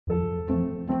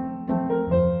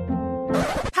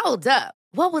Hold up.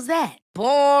 What was that?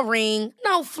 Boring.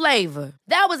 No flavor.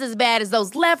 That was as bad as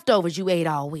those leftovers you ate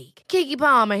all week. Keke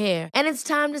Palmer here, and it's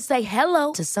time to say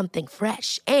hello to something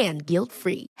fresh and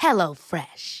guilt-free. Hello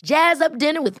Fresh. Jazz up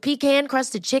dinner with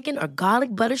pecan-crusted chicken or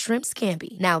garlic butter shrimp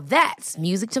scampi. Now that's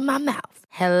music to my mouth.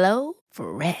 Hello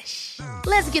Fresh.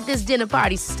 Let's get this dinner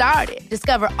party started.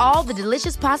 Discover all the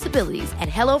delicious possibilities at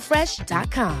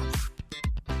hellofresh.com.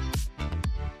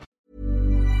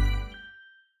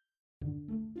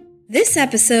 This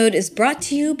episode is brought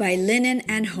to you by Linen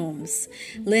 & Homes.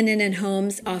 Linen &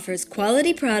 Homes offers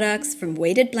quality products from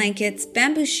weighted blankets,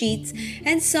 bamboo sheets,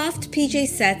 and soft PJ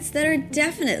sets that are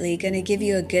definitely going to give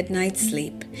you a good night's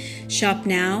sleep. Shop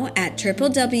now at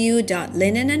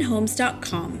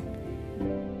www.linenandhomes.com.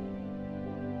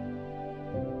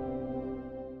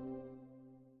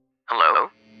 Hello?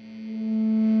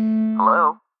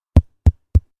 Hello?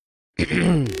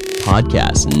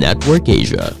 Podcast Network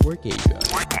Asia.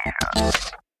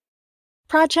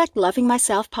 Project Loving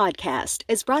Myself podcast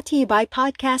is brought to you by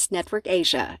Podcast Network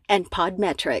Asia and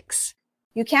Podmetrics.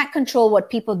 You can't control what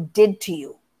people did to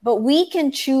you, but we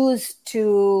can choose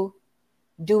to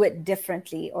do it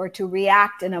differently or to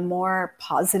react in a more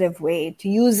positive way, to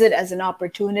use it as an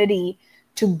opportunity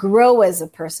to grow as a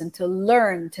person, to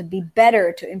learn, to be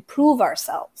better, to improve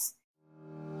ourselves.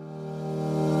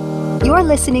 You're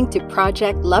listening to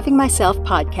Project Loving Myself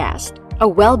podcast, a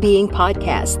well-being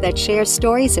podcast that shares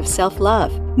stories of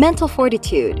self-love, mental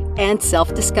fortitude, and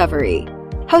self-discovery.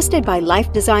 Hosted by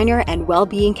life designer and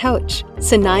well-being coach,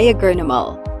 Sanaya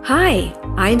Gurnamal. Hi,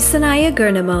 I'm Sanaya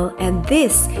Gurnamal, and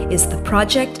this is the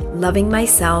Project Loving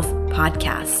Myself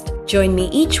podcast. Join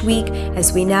me each week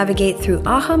as we navigate through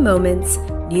aha moments,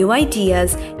 new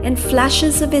ideas, and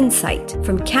flashes of insight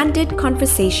from candid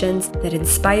conversations that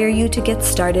inspire you to get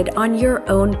started on your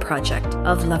own project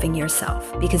of loving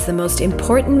yourself. Because the most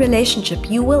important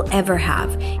relationship you will ever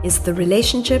have is the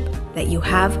relationship that you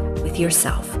have with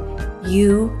yourself.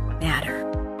 You matter.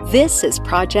 This is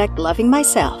Project Loving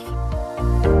Myself.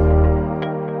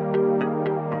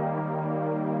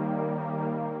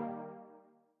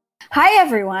 Hi,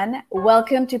 everyone.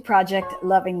 Welcome to Project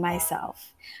Loving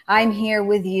Myself. I'm here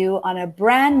with you on a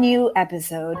brand new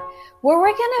episode where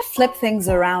we're going to flip things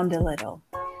around a little.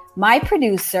 My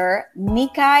producer,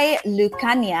 Nikai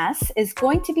Lucanias, is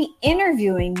going to be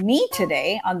interviewing me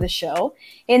today on the show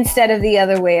instead of the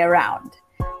other way around.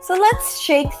 So let's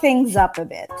shake things up a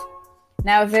bit.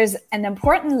 Now, if there's an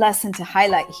important lesson to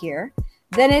highlight here,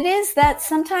 then it is that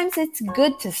sometimes it's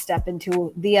good to step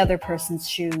into the other person's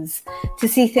shoes, to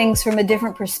see things from a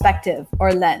different perspective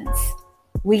or lens.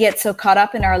 We get so caught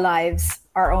up in our lives,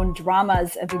 our own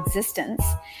dramas of existence,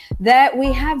 that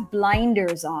we have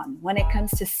blinders on when it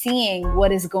comes to seeing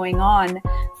what is going on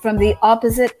from the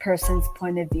opposite person's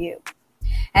point of view.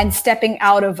 And stepping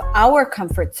out of our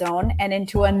comfort zone and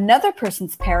into another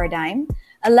person's paradigm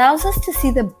allows us to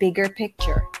see the bigger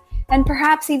picture and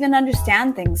perhaps even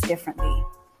understand things differently,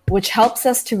 which helps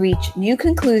us to reach new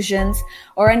conclusions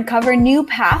or uncover new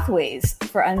pathways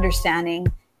for understanding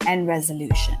and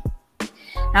resolution.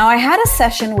 Now, I had a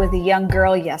session with a young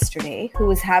girl yesterday who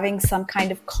was having some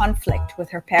kind of conflict with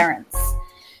her parents.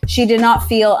 She did not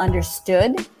feel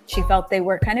understood. She felt they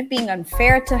were kind of being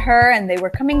unfair to her and they were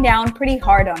coming down pretty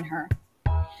hard on her.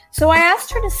 So I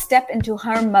asked her to step into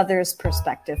her mother's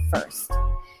perspective first.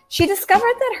 She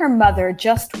discovered that her mother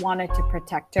just wanted to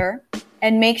protect her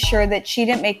and make sure that she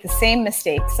didn't make the same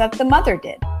mistakes that the mother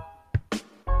did.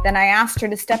 Then I asked her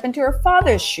to step into her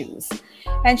father's shoes,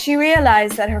 and she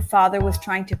realized that her father was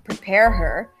trying to prepare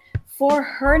her for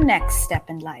her next step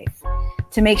in life,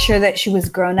 to make sure that she was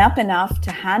grown up enough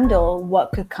to handle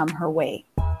what could come her way.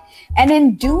 And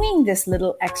in doing this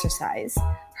little exercise,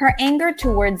 her anger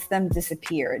towards them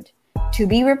disappeared, to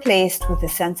be replaced with a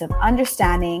sense of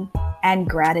understanding and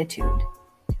gratitude.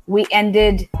 We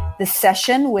ended the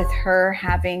session with her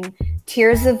having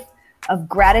tears of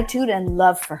gratitude and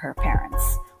love for her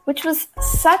parents, which was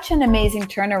such an amazing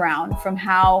turnaround from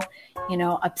how,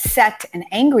 upset and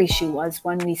angry she was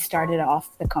when we started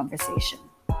off the conversation.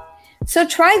 So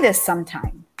try this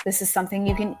sometime. This is something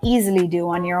you can easily do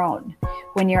on your own.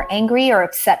 When you're angry or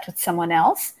upset with someone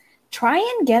else, try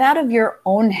and get out of your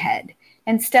own head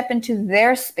and step into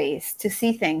their space to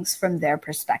see things from their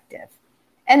perspective.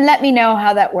 And let me know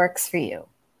how that works for you.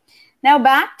 Now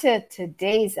back to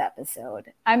today's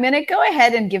episode. I'm going to go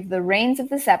ahead and give the reins of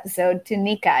this episode to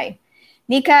Nikai.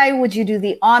 Nikai, would you do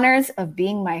the honors of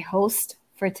being my host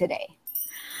for today?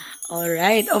 All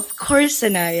right. Of course,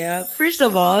 Sanaya. First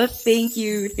of all, thank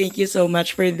you. Thank you so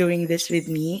much for doing this with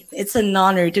me. It's an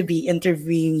honor to be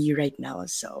interviewing you right now.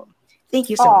 So Thank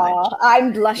you so much. Oh,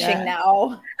 I'm blushing Yeah.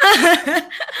 now.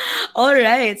 All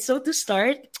right. So to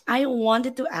start, I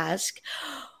wanted to ask,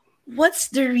 what's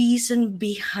the reason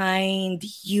behind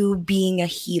you being a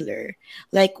healer?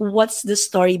 Like, what's the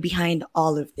story behind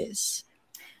all of this?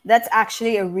 That's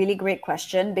actually a really great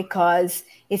question, because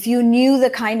if you knew the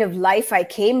kind of life I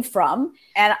came from,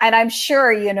 and I'm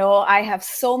sure, I have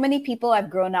so many people I've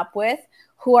grown up with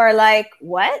who are like,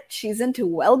 what? She's into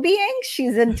well-being?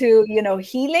 She's into,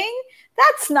 healing?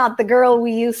 That's not the girl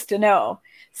we used to know.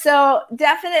 So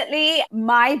definitely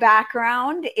my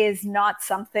background is not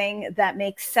something that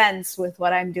makes sense with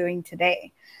what I'm doing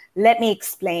today. Let me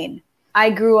explain. I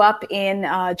grew up in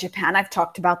Japan. I've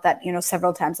talked about that,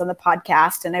 several times on the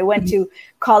podcast. And I went to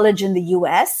college in the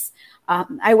US.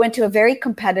 I went to a very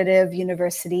competitive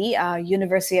university,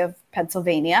 University of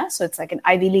Pennsylvania. So it's like an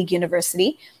Ivy League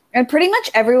university. And pretty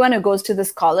much everyone who goes to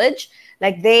this college,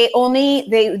 like they're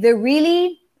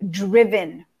really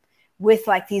driven with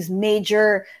like these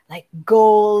major like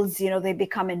goals. They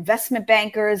become investment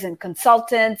bankers and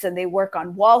consultants, and they work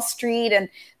on Wall Street, and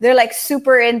they're like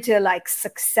super into like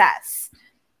success.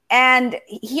 And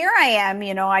here I am,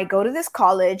 I go to this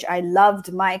college. I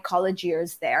loved my college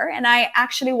years there. And I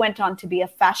actually went on to be a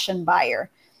fashion buyer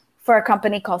for a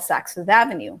company called Saks Fifth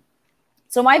Avenue.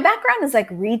 So my background is like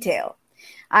retail.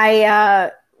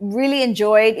 I really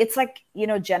enjoyed, it's like,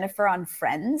 Jennifer on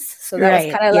Friends. So that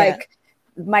was kind of like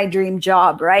my dream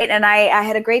job, right? And I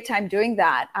had a great time doing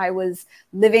that. I was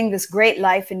living this great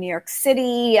life in New York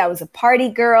City. I was a party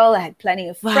girl. I had plenty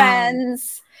of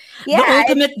friends. Yeah, the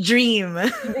ultimate dream.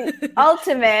 The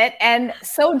ultimate, and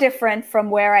so different from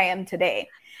where I am today.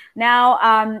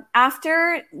 Now,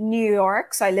 after New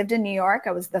York, so I lived in New York.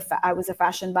 I was a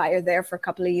fashion buyer there for a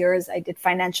couple of years. I did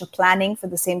financial planning for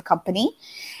the same company.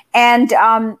 And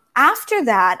after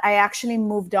that, I actually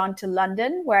moved on to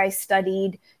London, where I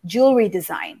studied jewelry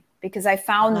design, because I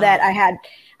found that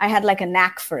I had like a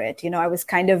knack for it. I was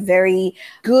kind of very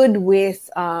good with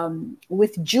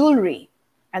jewelry.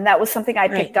 And that was something I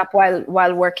picked up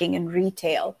while working in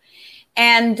retail.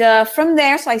 And from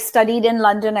there, so I studied in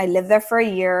London. I lived there for a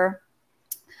year.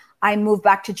 I moved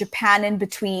back to Japan in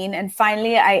between. And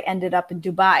finally, I ended up in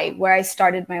Dubai, where I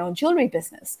started my own jewelry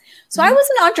business. So I was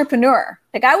an entrepreneur.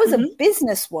 Like, I was a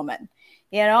businesswoman.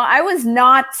 I was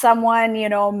not someone,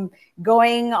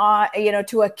 going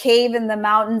to a cave in the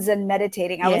mountains and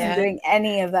meditating. I wasn't doing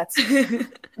any of that stuff.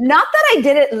 Not that I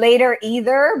did it later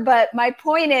either, but my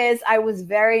point is I was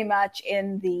very much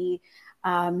in the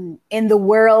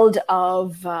world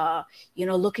of,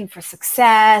 looking for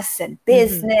success and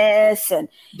business and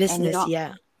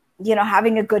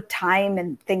having a good time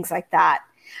and things like that.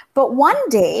 But one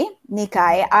day,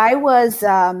 Nikai, I was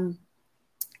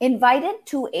invited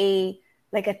to a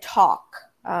talk.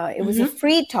 It was a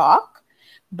free talk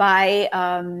by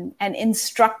an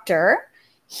instructor.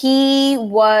 He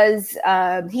is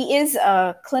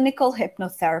a clinical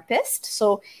hypnotherapist.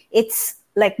 So it's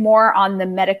like more on the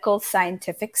medical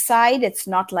scientific side. It's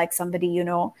not like somebody,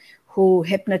 who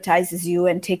hypnotizes you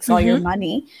and takes all your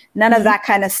money. None of that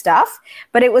kind of stuff.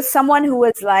 But it was someone who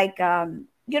was like,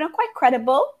 quite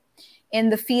credible in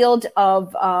the field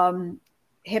of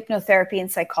hypnotherapy and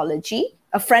psychology.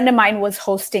 A friend of mine was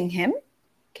hosting him.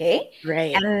 Okay.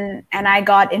 Right. And I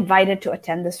got invited to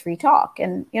attend this free talk.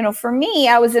 And, for me,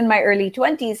 I was in my early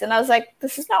 20s and I was like,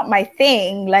 this is not my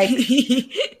thing. Like,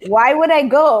 why would I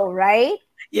go? Right.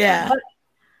 Yeah. But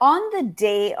on the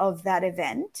day of that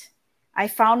event, I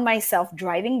found myself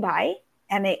driving by,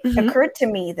 and it occurred to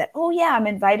me that, oh yeah, I'm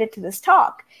invited to this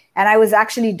talk. And I was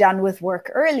actually done with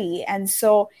work early. And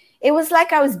so it was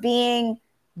like I was being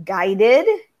guided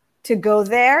to go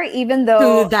there, even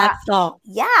though that talk.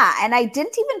 Yeah. And I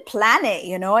didn't even plan it,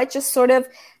 it just sort of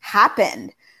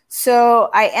happened. So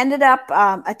I ended up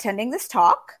attending this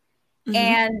talk,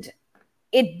 and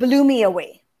it blew me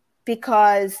away,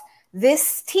 because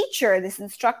this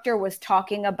instructor was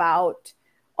talking about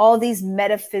all these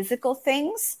metaphysical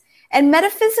things. And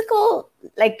metaphysical,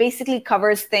 like, basically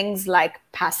covers things like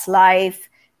past life,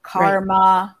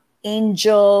 karma,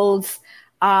 angels,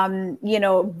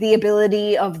 the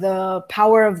ability of the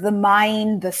power of the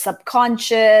mind, the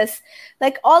subconscious,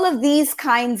 like all of these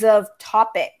kinds of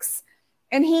topics.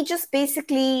 And he just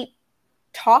basically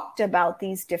talked about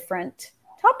these different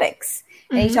topics.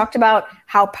 And he talked about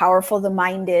how powerful the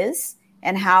mind is,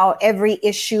 and how every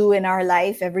issue in our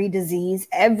life, every disease,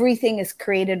 everything is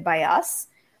created by us.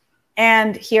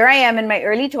 And here I am in my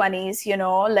early 20s,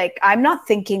 like, I'm not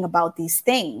thinking about these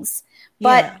things.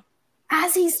 But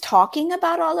as he's talking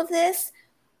about all of this,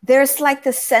 there's like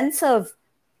the sense of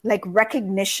like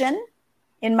recognition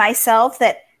in myself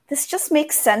that this just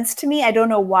makes sense to me. I don't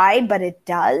know why, but it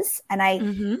does. And I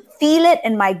Mm-hmm. feel it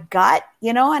in my gut,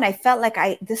 and I felt like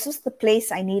this was the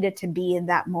place I needed to be in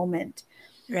that moment.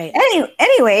 Right.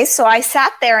 Anyway, so I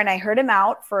sat there and I heard him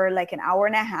out for like an hour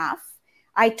and a half.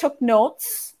 I took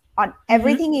notes on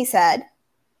everything he said.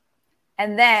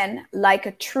 And then like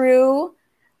a true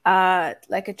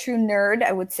nerd,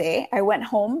 I would say, I went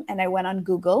home and I went on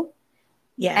Google.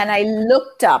 Yeah. And I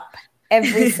looked up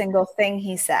every single thing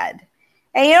he said.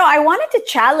 And, I wanted to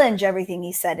challenge everything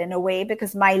he said in a way,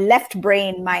 because my left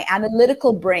brain, my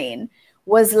analytical brain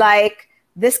was like,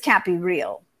 this can't be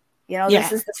real.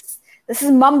 This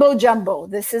is mumbo jumbo.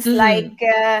 This is like,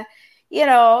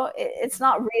 it's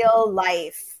not real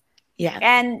life. Yeah.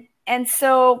 And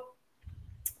so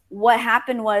what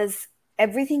happened was,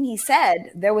 everything he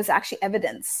said, there was actually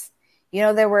evidence.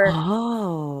 There were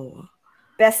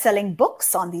best-selling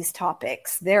books on these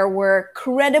topics. There were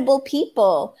credible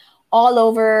people all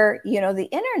over, the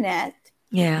internet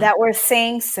that were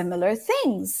saying similar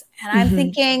things. And I'm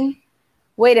thinking,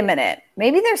 wait a minute,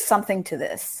 maybe there's something to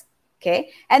this.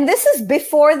 Okay. And this is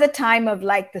before the time of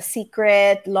like The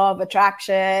Secret, Law of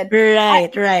Attraction.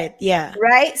 Right. Yeah.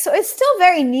 Right. So it's still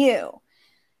very new.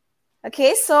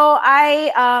 Okay. So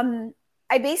I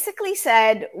basically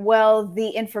said, well, the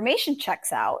information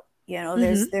checks out.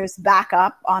 There's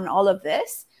backup on all of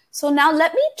this. So now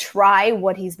let me try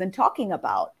what he's been talking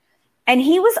about. And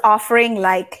he was offering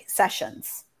like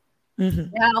sessions.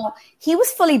 Now, he was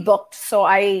fully booked. So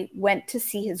I went to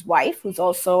see his wife, who's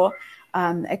also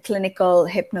a clinical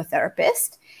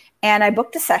hypnotherapist. And I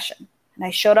booked a session. And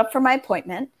I showed up for my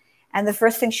appointment. And the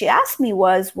first thing she asked me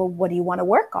was, well, what do you want to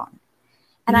work on?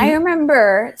 And I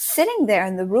remember sitting there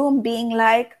in the room being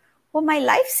like, well, my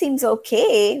life seems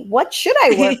okay. What should I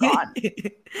work on?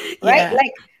 Right?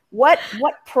 Like what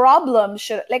problem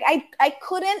should, like, I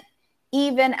couldn't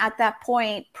even at that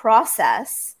point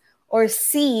process or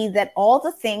see that all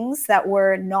the things that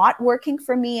were not working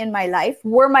for me in my life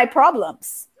were my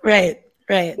problems. Right.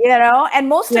 And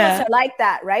most of us are like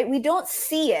that, right? We don't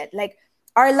see it. Like,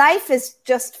 our life is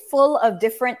just full of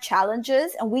different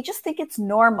challenges and we just think it's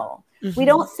normal. We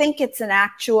don't think it's an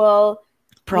actual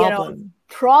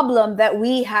problem that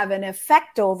we have an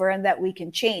effect over and that we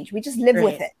can change. We just live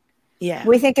with it. Yeah.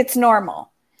 We think it's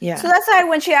normal. Yeah. So that's why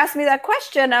when she asked me that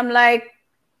question, I'm like,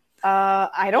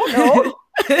 I don't know.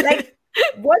 Like,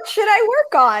 what should I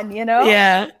work on,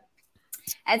 Yeah.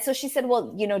 And so she said,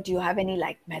 well, do you have any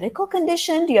like medical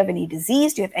condition? Do you have any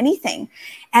disease? Do you have anything?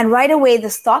 And right away,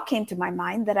 this thought came to my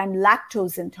mind that I'm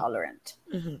lactose intolerant.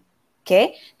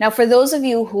 Okay. Now, for those of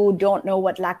you who don't know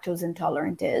what lactose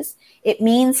intolerant is, it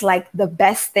means like the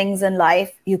best things in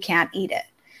life, you can't eat it.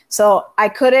 So I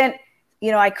couldn't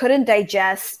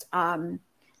digest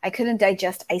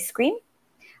ice cream.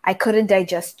 I couldn't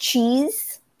digest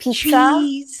cheese, pizza.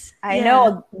 I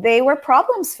know they were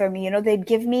problems for me. They'd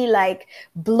give me like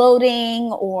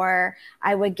bloating, or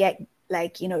I would get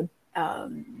like,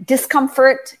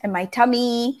 discomfort in my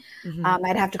tummy.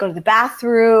 I'd have to go to the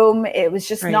bathroom. It was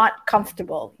just not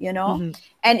comfortable,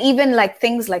 and even like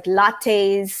things like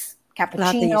lattes,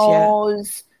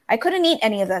 cappuccinos, I couldn't eat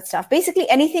any of that stuff. Basically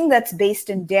anything that's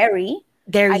based in dairy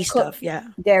stuff.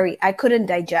 Dairy, I couldn't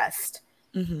digest.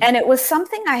 And it was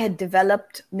something I had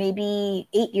developed maybe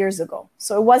 8 years ago.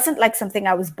 So it wasn't like something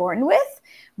I was born with,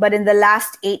 but in the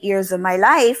last 8 years of my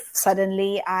life,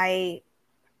 suddenly I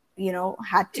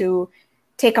had to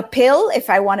take a pill if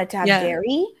I wanted to have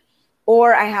dairy,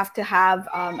 or I have to have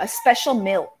a special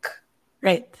milk.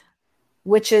 Right.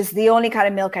 Which is the only kind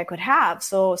of milk I could have.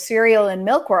 So cereal and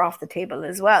milk were off the table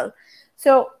as well.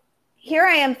 So here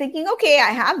I am thinking, okay,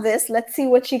 I have this. Let's see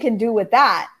what she can do with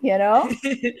that,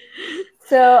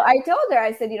 So I told her,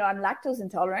 I said, I'm lactose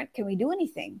intolerant. Can we do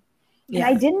anything? Yeah.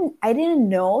 And I didn't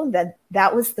know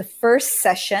that was the first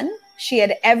session she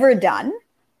had ever done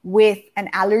with an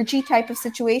allergy type of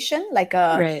situation,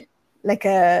 because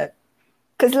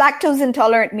lactose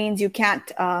intolerant means you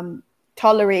can't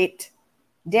tolerate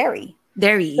dairy.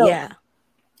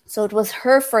 So it was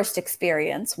her first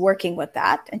experience working with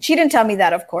that. And she didn't tell me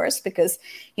that, of course, because,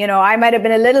 I might have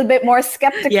been a little bit more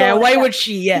skeptical. Yeah, why would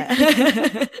she? Yeah.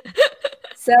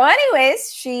 So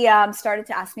anyways, she started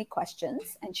to ask me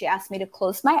questions, and she asked me to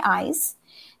close my eyes.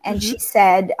 And she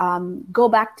said, go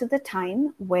back to the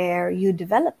time where you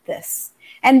developed this.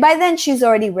 And by then she's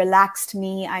already relaxed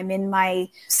me. I'm in my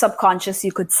subconscious,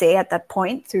 you could say, at that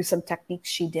point through some techniques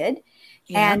she did.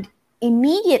 Yeah. And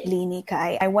immediately,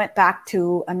 Nika, I went back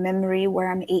to a memory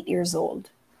where I'm 8 years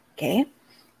old. Okay.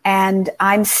 And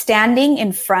I'm standing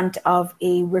in front of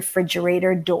a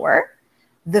refrigerator door.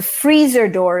 The freezer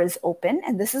door is open,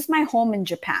 and this is my home in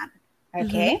Japan.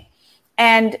 Okay.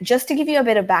 And just to give you a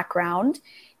bit of background,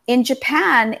 in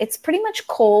Japan, it's pretty much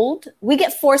cold. We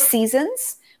get 4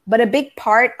 seasons, but a big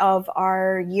part of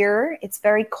our year, it's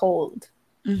very cold.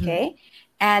 Okay.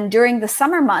 And during the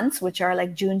summer months, which are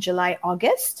like June, July,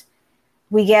 August,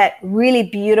 we get really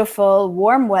beautiful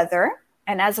warm weather.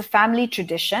 And as a family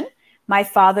tradition, my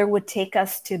father would take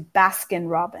us to Baskin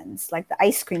Robbins, like the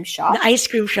ice cream shop. The ice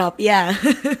cream shop, yeah.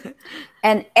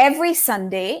 And every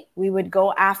Sunday, we would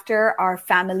go after our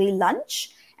family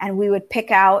lunch and we would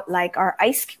pick out like our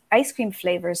ice cream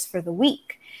flavors for the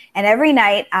week. And every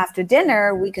night after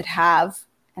dinner, we could have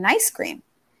an ice cream.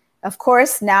 Of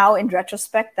course, now in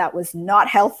retrospect, that was not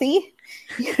healthy.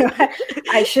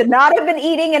 I should not have been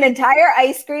eating an entire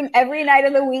ice cream every night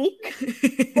of the week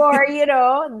for,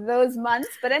 those months.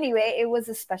 But anyway, it was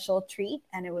a special treat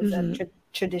and it was a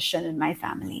tradition in my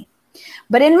family.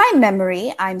 But in my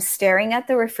memory, I'm staring at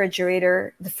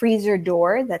the freezer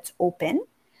door that's open,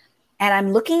 and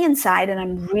I'm looking inside and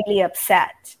I'm really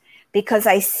upset because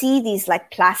I see these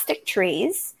like plastic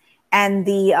trays and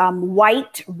the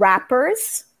white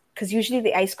wrappers, because usually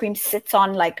the ice cream sits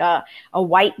on like a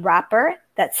white wrapper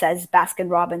that says Baskin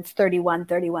Robbins 31,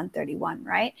 31, 31,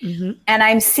 right? And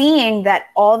I'm seeing that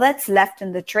all that's left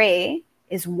in the tray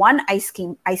is one ice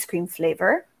cream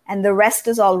flavor, and the rest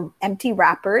is all empty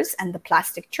wrappers and the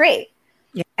plastic tray.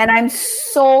 Yeah. And I'm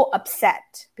so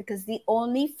upset because the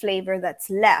only flavor that's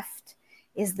left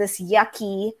is this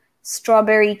yucky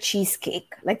strawberry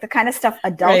cheesecake, like the kind of stuff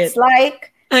adults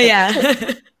like. Oh,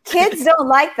 yeah. Kids don't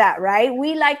like that, right?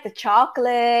 We like the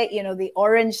chocolate, the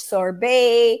orange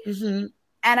sorbet.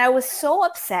 And I was so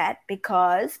upset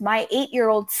because my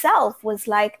 8-year-old self was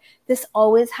like, this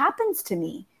always happens to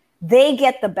me. They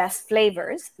get the best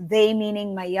flavors, they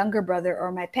meaning my younger brother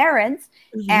or my parents,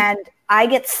 and I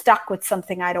get stuck with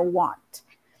something I don't want.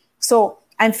 So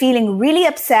I'm feeling really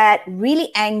upset,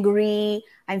 really angry.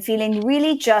 I'm feeling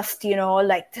really just,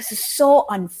 like this is so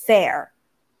unfair.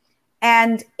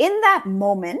 And in that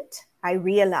moment, I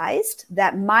realized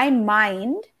that my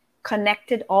mind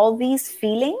connected all these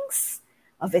feelings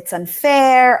of it's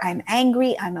unfair, I'm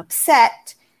angry, I'm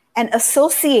upset, and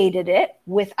associated it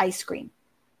with ice cream.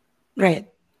 Right.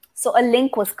 So a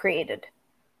link was created.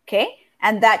 Okay.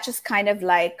 And that just kind of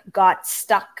like got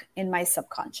stuck in my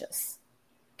subconscious.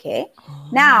 Okay.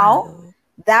 Now,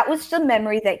 that was the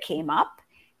memory that came up.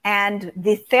 And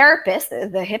the therapist,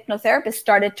 the hypnotherapist,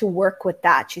 started to work with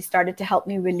that. She started to help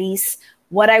me release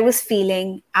what I was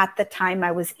feeling at the time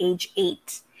I was age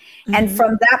 8. And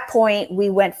from that point,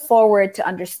 we went forward to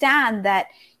understand that,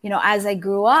 as I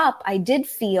grew up, I did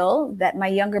feel that my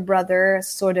younger brother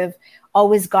sort of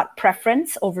always got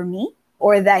preference over me,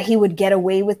 or that he would get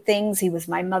away with things. He was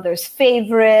my mother's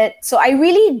favorite. So I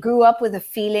really grew up with a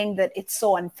feeling that it's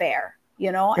so unfair,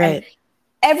 Right. And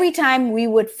every time we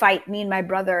would fight, me and my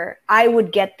brother, I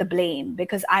would get the blame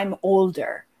because I'm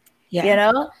older,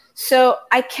 So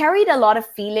I carried a lot of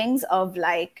feelings of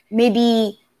like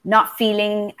maybe not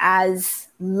feeling as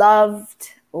loved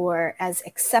or as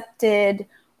accepted,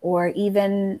 or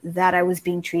even that I was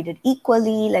being treated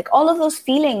equally. Like all of those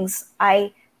feelings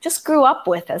I just grew up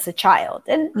with as a child.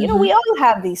 And, we all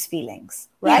have these feelings,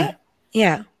 right?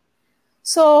 Yeah.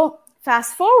 So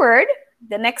fast forward,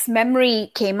 the next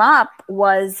memory came up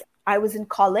was I was in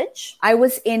college. I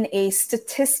was in a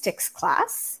statistics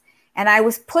class, and I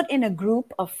was put in a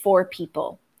group of 4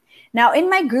 people. Now, in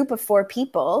my group of 4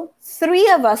 people,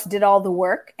 3 of us did all the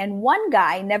work, and 1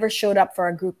 guy never showed up for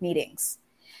our group meetings.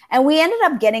 And we ended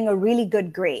up getting a really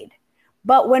good grade.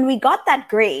 But when we got that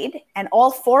grade and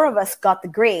all 4 of us got the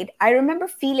grade, I remember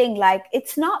feeling like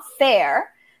it's not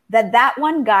fair that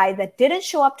 1 guy that didn't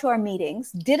show up to our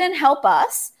meetings, didn't help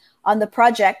us on the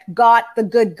project, got the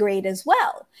good grade as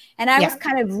well. And I was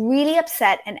kind of really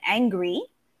upset and angry.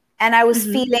 And I was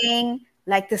feeling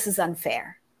like this is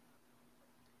unfair.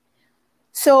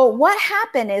 So what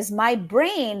happened is my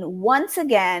brain once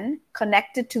again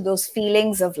connected to those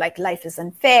feelings of like life is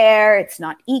unfair, it's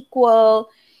not equal,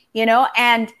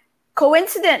 and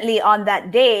coincidentally on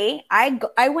that day,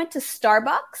 I went to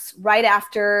Starbucks right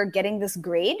after getting this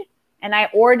grade, and I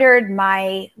ordered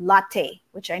my latte,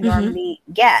 which I normally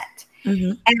get.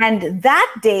 And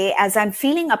that day, as I'm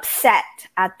feeling upset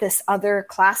at this other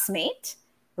classmate,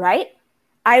 right,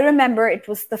 I remember it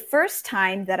was the first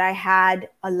time that I had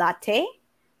a latte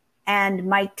and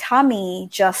my tummy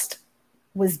just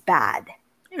was bad.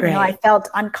 Right. I felt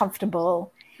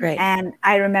uncomfortable. Right. And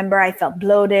I remember I felt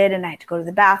bloated and I had to go to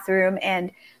the bathroom.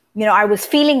 And, I was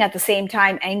feeling at the same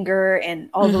time anger and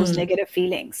all those negative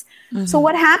feelings. So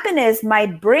what happened is my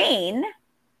brain,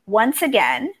 once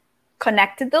again,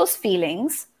 connected those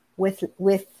feelings with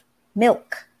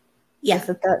milk. Yeah. Is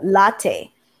it the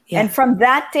latte? Yeah. And from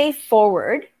that day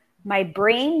forward, my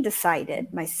brain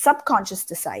decided, my subconscious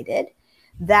decided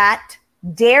that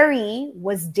dairy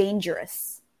was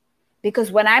dangerous.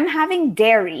 Because when I'm having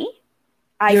dairy,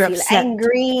 You're I feel upset.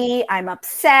 angry, I'm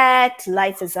upset,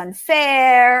 life is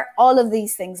unfair, all of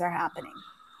these things are happening.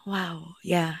 Wow.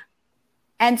 Yeah.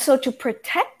 And so to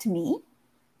protect me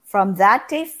from that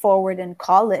day forward in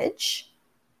college,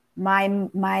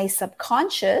 my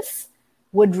subconscious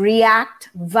would react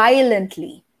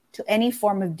violently to any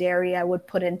form of dairy I would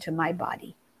put into my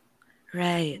body.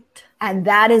 Right. And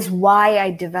that is why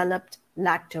I developed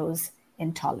lactose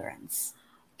intolerance.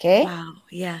 Okay. Wow.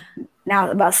 Yeah. Now,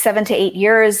 about 7 to 8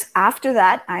 years after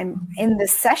that, I'm in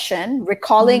this session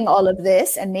recalling all of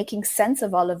this and making sense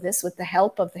of all of this with the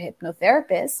help of the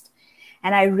hypnotherapist.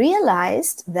 And I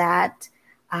realized that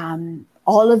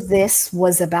all of this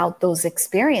was about those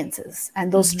experiences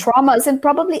and those traumas and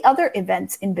probably other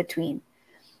events in between.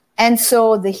 And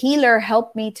so the healer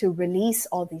helped me to release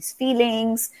all these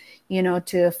feelings,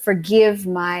 to forgive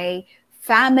my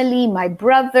family, my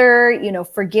brother,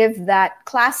 forgive that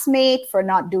classmate for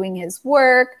not doing his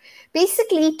work,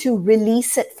 basically to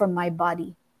release it from my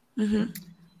body.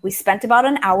 We spent about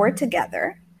an hour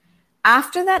together.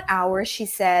 After that hour, she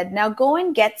said, now go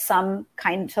and get some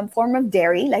form of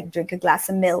dairy, like drink a glass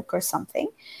of milk or something,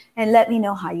 and let me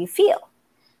know how you feel.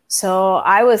 So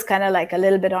I was kind of like a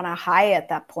little bit on a high at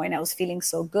that point. I was feeling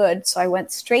so good. So I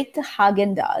went straight to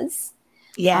Haagen-Dazs.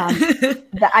 Yeah.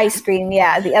 The ice cream,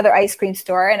 the other ice cream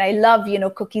store. And I love,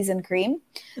 cookies and cream.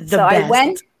 The so best. I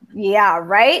went,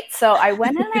 right? So I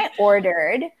went and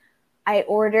I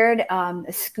ordered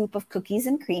a scoop of cookies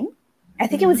and cream. I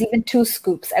think it was even 2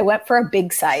 scoops. I went for a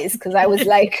big size because I was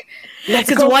like,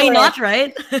 let's go. Why not,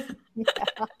 right?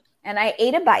 And I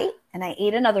ate a bite and I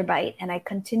ate another bite and I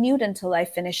continued until I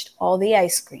finished all the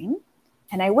ice cream.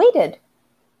 And I waited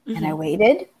and I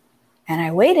waited and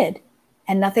I waited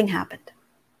and nothing happened.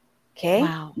 Okay.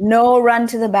 Wow. No run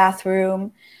to the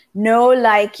bathroom,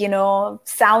 no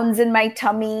sounds in my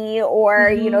tummy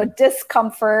or,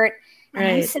 discomfort. And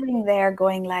I'm sitting there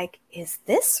going like, is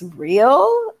this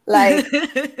real? Like,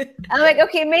 I'm like,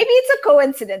 okay, maybe it's a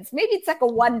coincidence. Maybe it's like a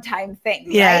one-time thing.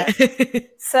 Yeah. Right?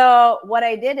 So what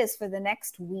I did is for the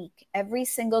next week, every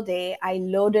single day, I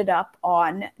loaded up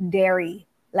on dairy,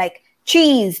 like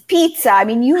cheese, pizza. I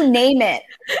mean, you name it.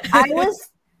 I was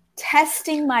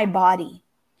testing my body.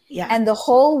 Yeah. And the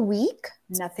whole week,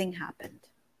 nothing happened.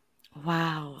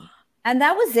 Wow. And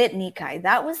that was it, Nikai.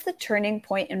 That was the turning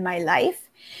point in my life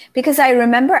because I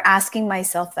remember asking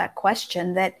myself that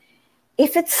question that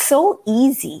if it's so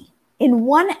easy, in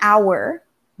 1 hour,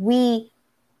 we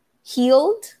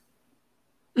healed,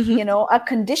 a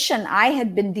condition I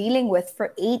had been dealing with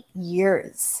for 8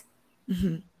 years.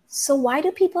 So why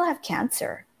do people have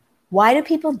cancer? Why do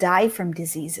people die from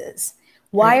diseases?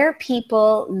 Why are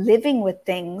people living with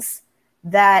things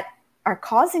that are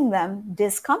causing them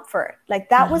discomfort? Like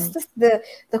that was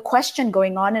the question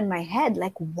going on in my head.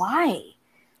 Like, why?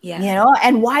 Yeah.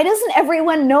 And why doesn't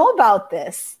everyone know about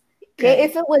this? Okay.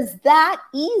 If it was that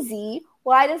easy,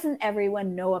 why doesn't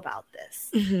everyone know about this?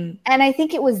 And I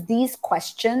think it was these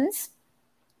questions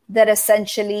that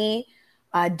essentially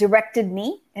directed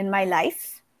me in my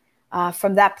life.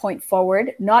 From that point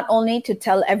forward, not only to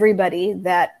tell everybody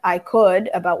that I could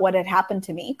about what had happened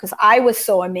to me, because I was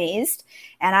so amazed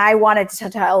and I wanted to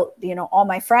tell, all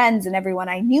my friends and everyone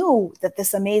I knew that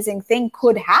this amazing thing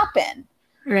could happen.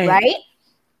 Right.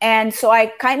 And so I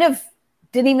kind of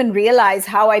didn't even realize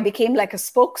how I became like a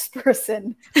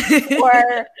spokesperson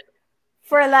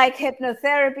for like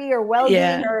hypnotherapy or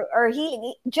well-being or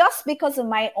healing, just because of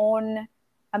my own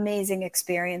amazing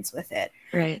experience with it.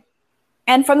 Right.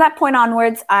 And from that point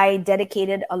onwards, I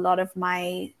dedicated a lot of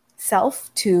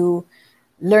myself to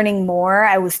learning more.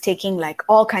 I was taking like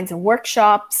all kinds of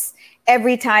workshops.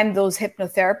 Every time those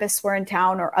hypnotherapists were in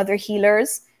town or other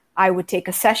healers, I would take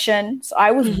a session. So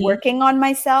I was working on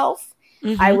myself.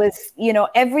 I was,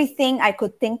 everything I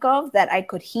could think of that I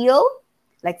could heal,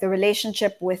 like the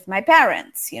relationship with my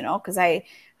parents, because I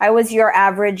was your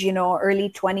average, early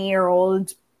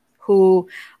 20-year-old who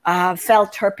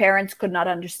felt her parents could not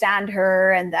understand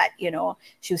her and that,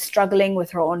 she was struggling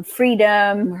with her own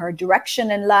freedom, her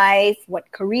direction in life,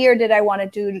 what career did I want to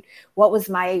do, what was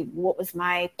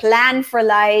my plan for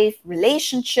life,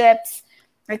 relationships.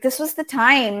 Like this was the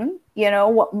time,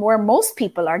 where most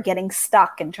people are getting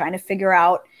stuck and trying to figure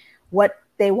out what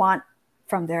they want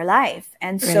from their life.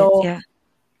 And so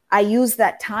I used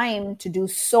that time to do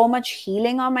so much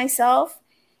healing on myself,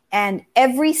 and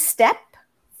every step,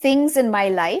 things in my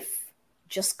life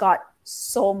just got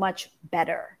so much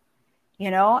better,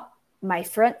 my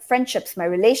friendships, my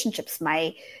relationships,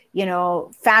 my,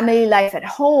 family life at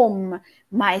home,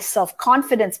 my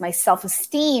self-confidence, my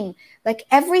self-esteem, like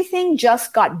everything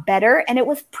just got better. And it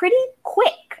was pretty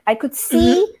quick. I could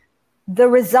see the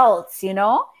results,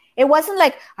 It wasn't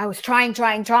like I was trying,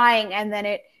 and then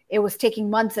it was taking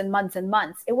months and months and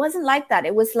months. It wasn't like that.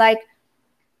 It was like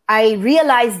I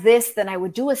realized this, then I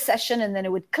would do a session and then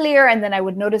it would clear and then I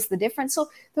would notice the difference. So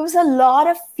there was a lot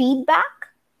of feedback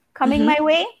coming my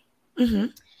way.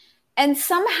 And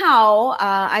somehow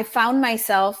I found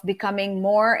myself becoming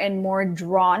more and more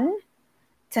drawn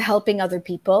to helping other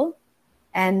people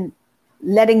and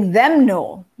letting them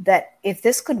know that if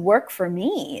this could work for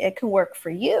me, it can work for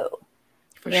you.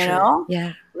 For sure.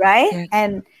 Yeah. Right? Yeah.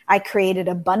 And I created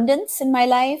abundance in my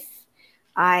life.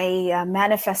 I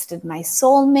manifested my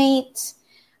soulmate.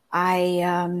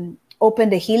 I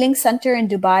opened a healing center in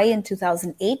Dubai in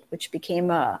 2008, which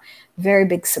became a very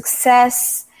big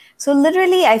success. So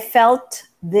literally, I felt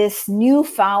this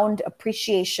newfound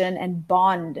appreciation and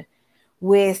bond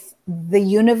with the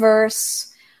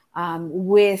universe,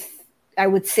 with, I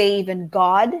would say, even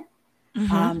God.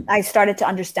 I started to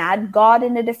understand God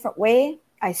in a different way.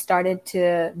 I started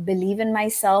to believe in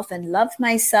myself and love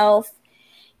myself.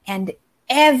 And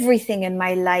everything in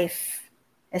my life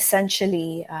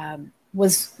essentially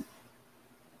was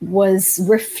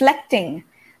reflecting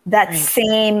that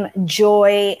same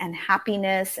joy and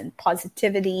happiness and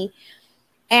positivity.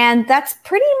 And that's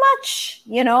pretty much,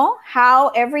 how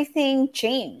everything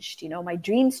changed. My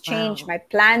dreams changed, my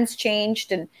plans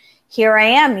changed. And here I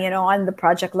am, on the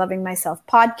Project Loving Myself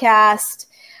podcast.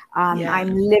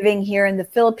 I'm living here in the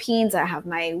Philippines. I have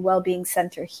my well-being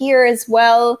center here as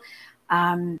well.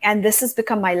 And this has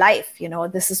become my life.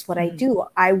 This is what I do.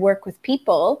 I work with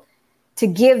people to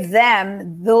give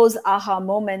them those aha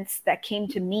moments that came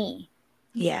to me.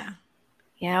 Yeah.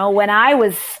 When I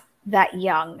was that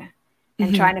young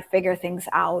and trying to figure things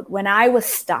out, when I was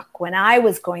stuck, when I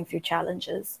was going through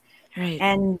challenges. Right.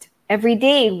 And every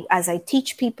day as I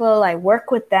teach people, I work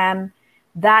with them,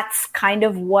 that's kind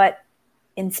of what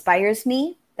inspires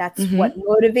me. That's what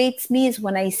motivates me, is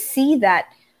when I see that,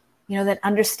 that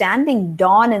understanding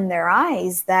dawn in their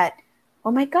eyes that,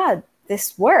 oh my God,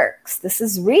 this works. This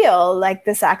is real. Like,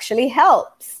 this actually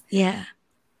helps. Yeah.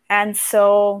 And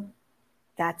so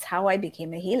that's how I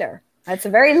became a healer. That's a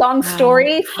very long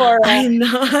story for I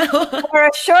know. for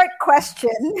a short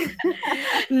question.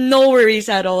 No worries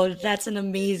at all. That's an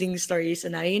amazing story,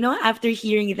 Sanaya. After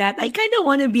hearing that, I kind of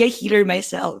want to be a healer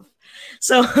myself.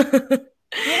 So,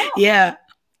 yeah.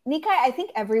 Nika, I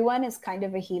think everyone is kind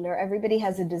of a healer. Everybody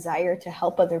has a desire to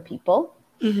help other people.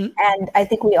 And I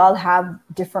think we all have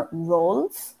different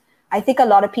roles. I think a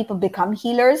lot of people become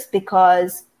healers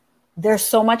because there's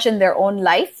so much in their own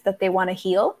life that they want to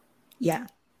heal. Yeah.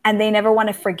 And they never want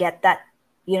to forget that,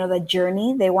 the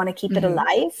journey. They want to keep it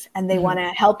alive and they want to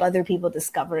help other people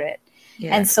discover it.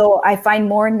 Yeah. And so I find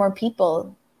more and more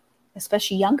people,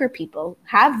 especially younger people,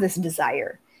 have this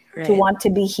desire to want to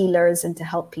be healers and to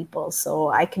help people. So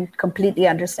I can completely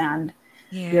understand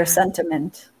your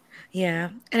sentiment. Yeah.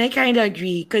 And I kind of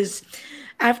agree, because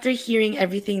after hearing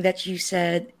everything that you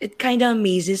said, it kind of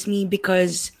amazes me,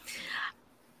 because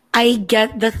I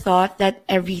get the thought that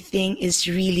everything is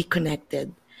really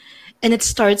connected. And it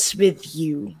starts with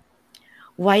you.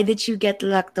 Why did you get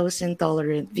lactose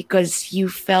intolerant? Because you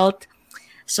felt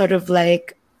sort of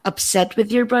like upset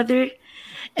with your brother,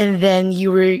 and then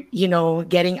you were,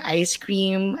 getting ice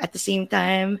cream at the same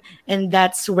time. And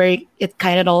that's where it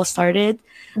kind of all started.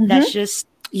 That's just,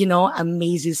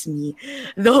 amazes me.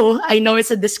 Though I know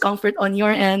it's a discomfort on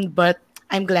your end, but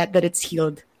I'm glad that it's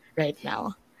healed right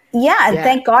now. Yeah, and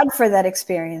thank God for that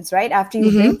experience, right? After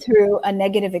you've been through a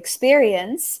negative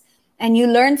experience and you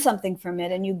learn something from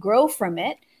it and you grow from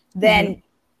it, then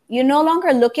you no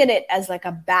longer look at it as like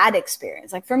a bad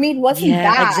experience. Like, for me, it wasn't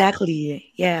bad.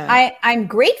 Exactly. Yeah. I'm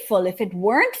grateful. If it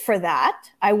weren't for that,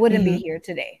 I wouldn't be here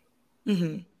today.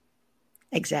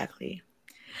 Exactly.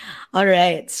 All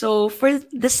right. So for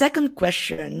the second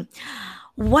question,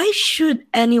 why should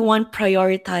anyone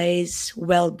prioritize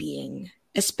well-being,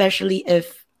 especially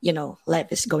if, life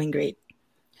is going great?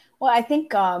 Well, I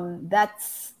think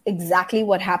that's exactly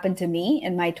what happened to me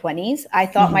in my 20s. I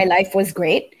thought my life was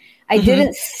great. I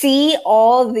didn't see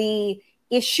all the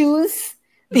issues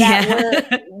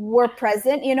that were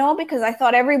present, because I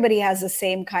thought everybody has the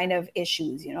same kind of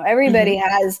issues. Everybody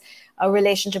has a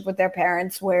relationship with their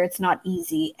parents where it's not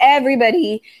easy.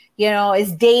 Everybody,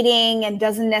 is dating and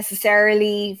doesn't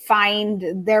necessarily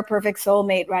find their perfect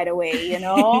soulmate right away,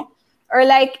 or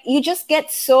like you just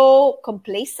get so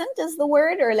complacent is the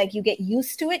word, or like you get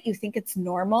used to it. You think it's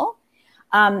normal.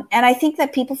 And I think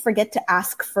that people forget to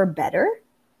ask for better.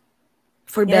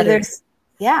 For better.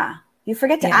 You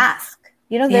forget to ask.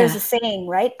 There's a saying,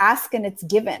 right? Ask and it's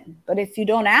given. But if you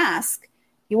don't ask,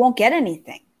 you won't get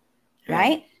anything,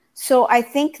 right? So I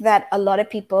think that a lot of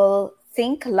people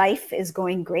think life is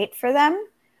going great for them.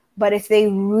 But if they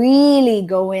really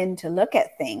go in to look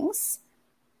at things,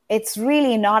 it's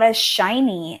really not as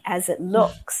shiny as it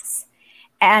looks.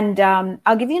 And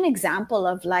I'll give you an example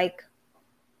of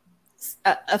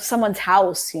of someone's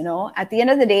house. At the end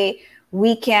of the day,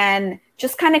 we can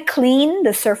just kind of clean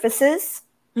the surfaces,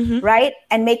 right?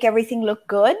 And make everything look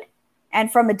good.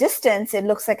 And from a distance, it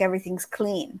looks like everything's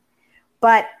clean.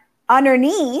 But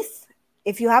underneath,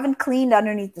 if you haven't cleaned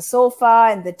underneath the sofa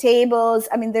and the tables,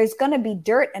 there's going to be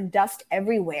dirt and dust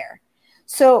everywhere.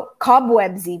 So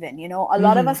cobwebs even, a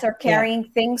lot of us are carrying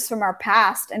things from our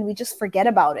past and we just forget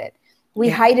about it. We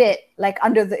hide it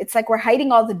it's like we're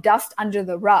hiding all the dust under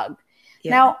the rug.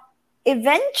 Yeah. Now,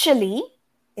 eventually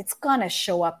it's going to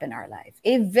show up in our life.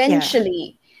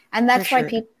 Eventually. Yeah. And that's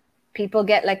why people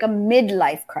get like a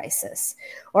midlife crisis,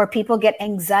 or people get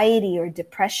anxiety or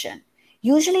depression.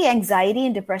 Usually anxiety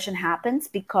and depression happens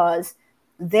because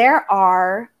there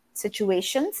are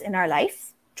situations in our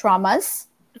life, traumas,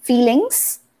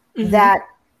 feelings that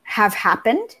have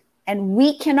happened and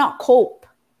we cannot cope.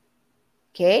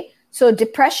 Okay. So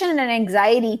depression and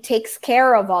anxiety takes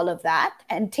care of all of that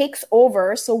and takes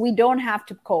over. So we don't have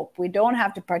to cope. We don't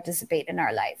have to participate in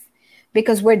our life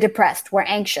because we're depressed. We're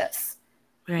anxious,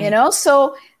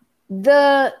 So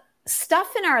the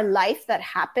stuff in our life that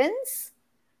happens,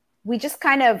 we just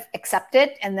kind of accept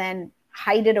it and then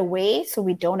hide it away so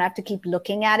we don't have to keep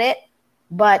looking at it.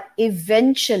 But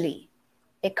eventually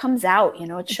it comes out,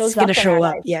 it shows up in our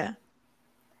life. Yeah.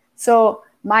 So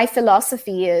my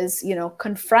philosophy is,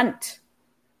 confront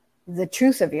the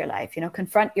truth of your life,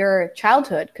 confront your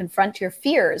childhood, confront your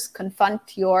fears,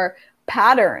 confront your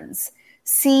patterns,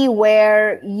 see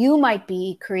where you might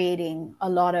be creating a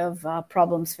lot of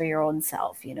problems for your own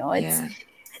self.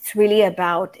 It's really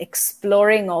about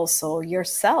exploring also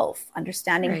yourself,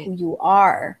 understanding who you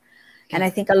are. And I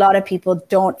think a lot of people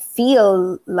don't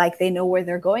feel like they know where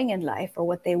they're going in life or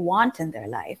what they want in their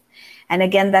life. And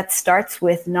again, that starts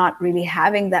with not really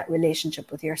having that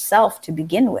relationship with yourself to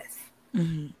begin with.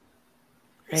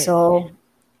 So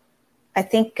I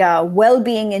think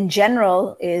well-being in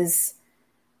general is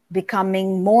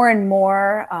becoming more and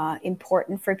more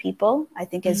important for people. I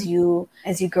think as you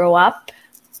grow up,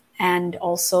 and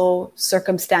also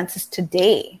circumstances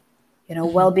today,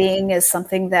 well-being is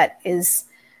something that is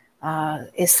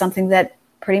something that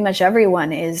pretty much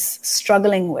everyone is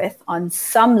struggling with on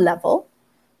some level,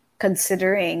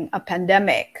 considering a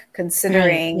pandemic,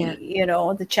 considering,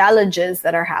 the challenges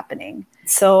that are happening.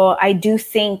 So I do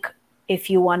think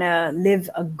if you want to live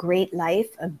a great life,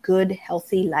 a good,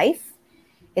 healthy life,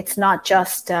 it's not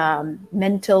just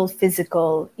mental,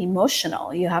 physical,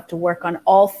 emotional. You have to work on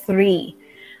all three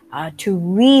to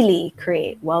really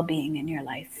create well-being in your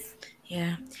life.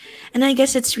 Yeah. And I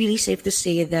guess it's really safe to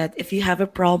say that if you have a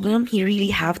problem, you really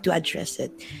have to address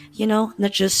it,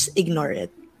 not just ignore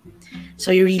it.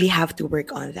 So you really have to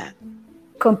work on that.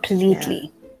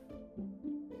 Completely. Yeah.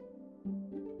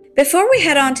 Before we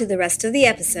head on to the rest of the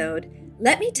episode,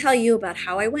 let me tell you about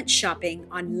how I went shopping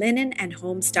on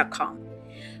linenandhomes.com.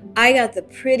 I got the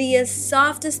prettiest,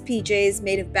 softest PJs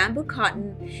made of bamboo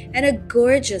cotton and a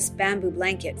gorgeous bamboo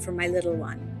blanket for my little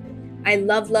one. I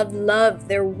love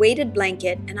their weighted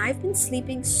blanket, and I've been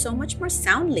sleeping so much more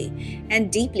soundly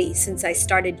and deeply since I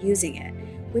started using it,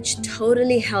 which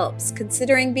totally helps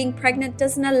considering being pregnant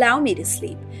doesn't allow me to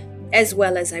sleep as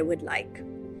well as I would like.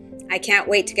 I can't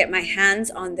wait to get my hands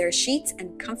on their sheets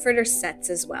and comforter sets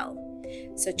as well.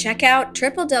 So check out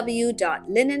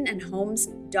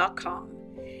www.linenandhomes.com.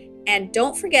 And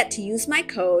don't forget to use my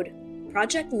code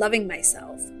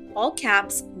PROJECTLOVINGMYSELF, all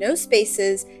caps, no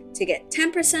spaces, to get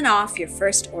 10% off your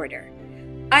first order.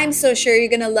 I'm so sure you're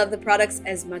going to love the products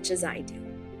as much as I do.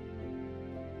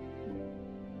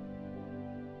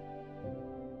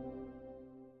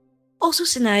 Also,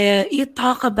 Sanaya, you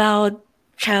talk about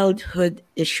childhood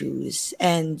issues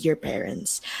and your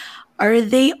parents. Are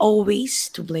they always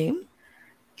to blame?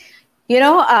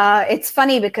 It's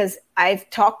funny because I've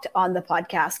talked on the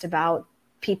podcast about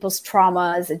people's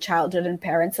traumas and childhood and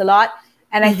parents a lot.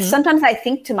 And sometimes I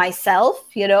think to myself,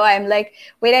 I'm like,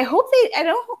 wait, I hope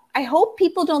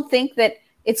people don't think that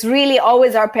it's really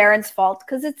always our parents' fault,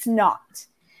 because it's not.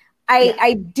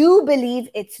 I do believe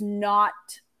it's not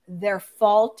their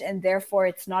fault, and therefore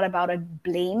it's not about a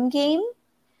blame game,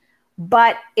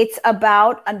 but it's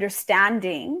about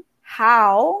understanding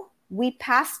how we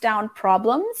pass down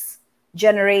problems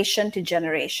generation to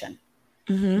generation.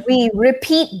 We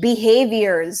repeat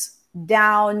behaviors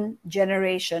down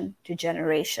generation to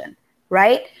generation,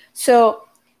 right? So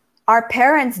our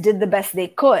parents did the best they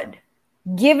could,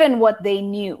 given what they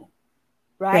knew,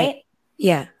 right?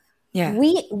 Yeah. Yeah.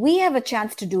 We have a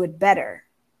chance to do it better.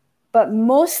 But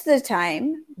most of the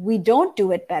time, we don't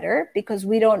do it better because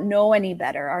we don't know any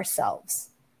better ourselves,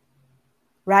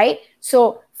 right?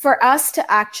 So for us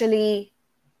to actually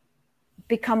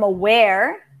become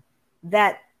aware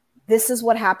that this is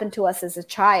what happened to us as a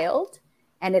child,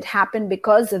 and it happened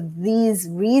because of these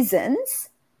reasons.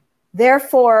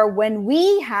 Therefore, when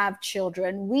we have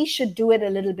children, we should do it a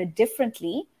little bit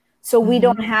differently so we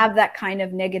don't have that kind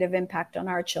of negative impact on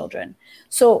our children.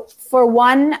 So for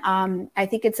one, I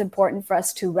think it's important for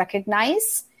us to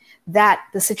recognize that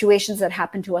the situations that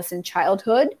happened to us in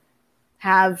childhood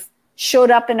have showed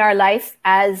up in our life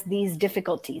as these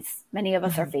difficulties many of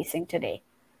us are facing today.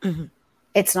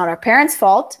 It's not our parents'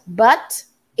 fault, but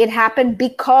it happened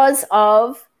because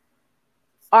of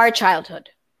our childhood.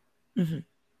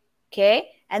 Okay?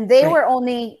 And they were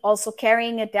only also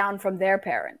carrying it down from their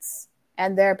parents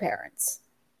and their parents,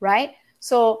 right?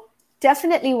 So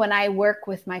definitely when I work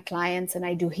with my clients and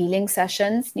I do healing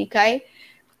sessions, Nikai,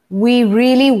 we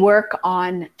really work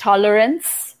on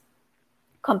tolerance,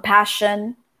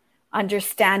 compassion,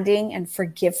 understanding, and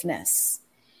forgiveness.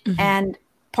 And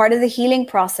part of the healing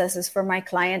process is for my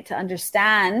client to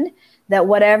understand that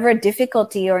whatever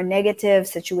difficulty or negative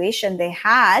situation they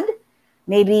had,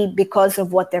 maybe because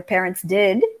of what their parents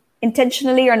did,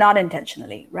 intentionally or not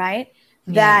intentionally, right?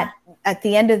 That at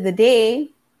the end of the day,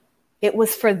 it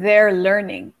was for their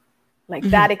learning. Like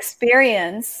that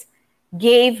experience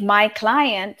gave my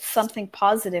client something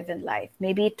positive in life.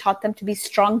 Maybe it taught them to be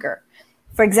stronger.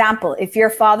 For example, if your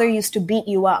father used to beat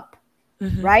you up,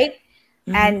 right?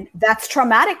 And that's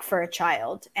traumatic for a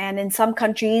child. And in some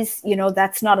countries, you know,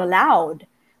 that's not allowed.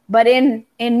 But in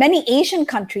many Asian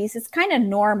countries, it's kind of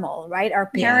normal, right? Our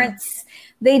parents,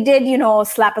 they did, you know,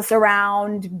 slap us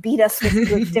around, beat us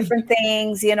with different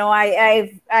things. You know,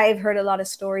 I've heard a lot of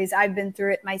stories. I've been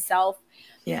through it myself.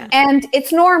 Yeah. And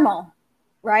it's normal,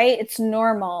 right? It's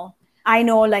normal. I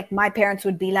know, like, my parents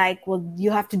would be like, well,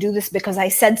 you have to do this because I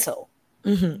said so.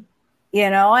 You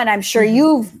know, and I'm sure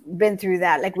you've been through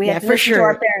that. Like, we had to listen to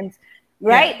our parents,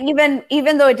 right?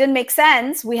 Even though it didn't make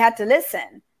sense, we had to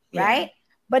listen, right?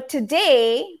 But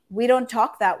today, we don't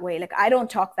talk that way. Like, I don't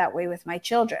talk that way with my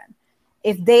children.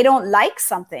 If they don't like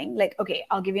something, like, okay,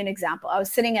 I'll give you an example. I was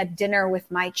sitting at dinner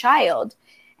with my child,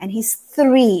 and he's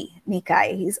 3,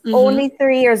 Nikai. He's only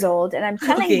 3 years old. And I'm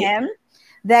telling him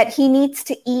that he needs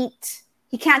to eat,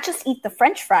 he can't just eat the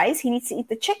French fries. He needs to eat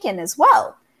the chicken as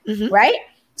well, right?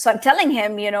 So I'm telling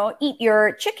him, you know, eat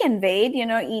your chicken, Vade, you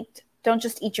know, don't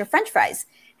just eat your French fries.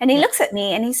 And he looks at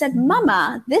me and he said,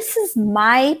 Mama, this is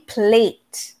my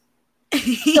plate.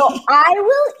 So I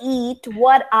will eat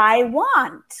what I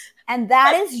want. And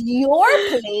that is your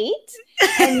plate.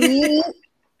 And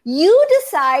you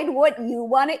decide what you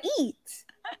want to eat.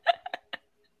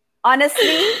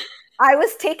 Honestly, I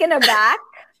was taken aback.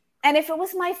 And if it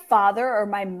was my father or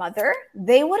my mother,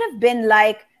 they would have been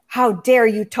like, how dare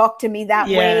you talk to me that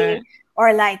way?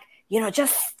 Or like, you know,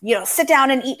 just, you know, sit down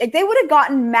and eat. Like, they would have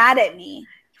gotten mad at me.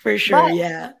 For sure,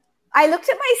 but I looked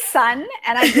at my son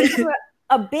and I gave him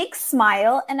a big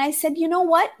smile and I said, you know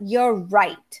what? You're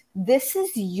right. This is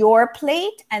your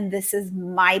plate and this is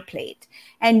my plate.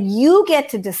 And you get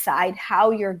to decide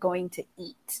how you're going to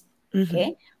eat.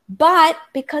 Okay? But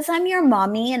because I'm your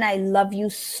mommy and I love you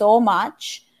so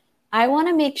much, I want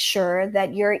to make sure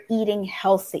that you're eating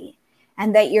healthy.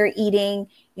 And that you're eating,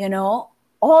 you know,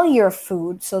 all your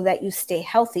food so that you stay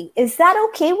healthy. Is that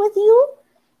okay with you?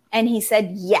 And he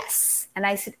said, yes. And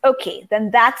I said, okay,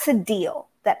 then that's a deal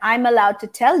that I'm allowed to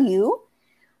tell you,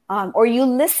 or you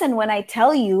listen when I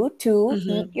tell you to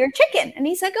eat your chicken. And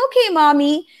he's like, okay,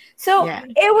 mommy. So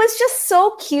it was just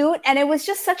so cute. And it was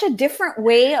just such a different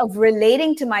way of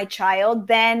relating to my child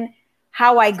than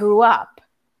how I grew up.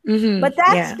 But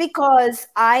that's because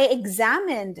I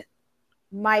examined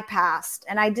my past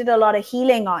and I did a lot of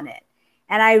healing on it.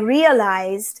 And I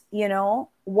realized, you know,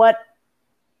 what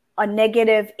a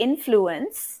negative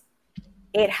influence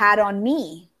it had on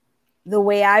me, the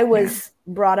way I was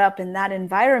brought up in that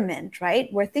environment,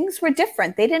 right? Where things were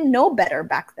different. They didn't know better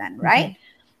back then, right?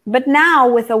 But now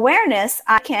with awareness,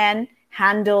 I can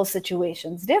handle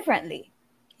situations differently.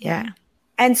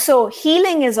 And so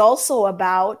healing is also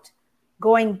about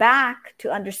going back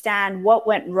to understand what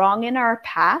went wrong in our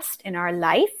past, in our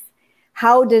life.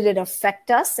 How did it affect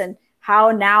us? And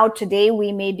how now today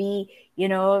we may be,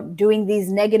 doing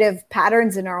these negative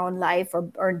patterns in our own life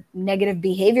or negative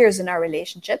behaviors in our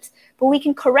relationships, but we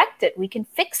can correct it, we can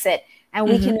fix it, and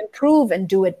we can improve and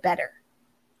do it better.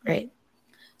 Right.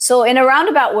 So in a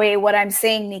roundabout way, what I'm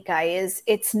saying, Nikai, is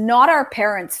it's not our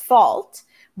parents' fault,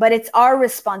 but it's our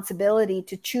responsibility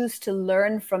to choose to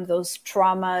learn from those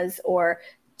traumas or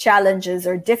challenges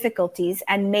or difficulties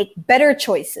and make better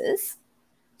choices.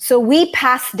 So we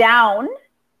pass down,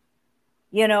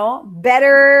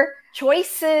 better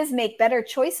choices, make better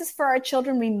choices for our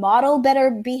children. We model better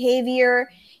behavior,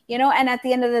 and at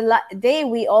the end of the day,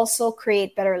 we also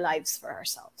create better lives for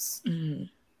ourselves. Mm-hmm.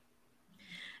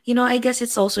 I guess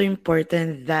it's also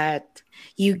important that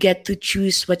you get to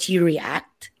choose what you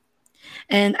react.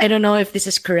 And I don't know if this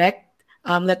is correct.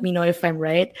 Let me know if I'm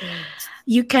right.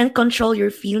 You can't control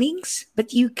your feelings,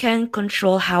 but you can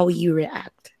control how you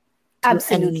react.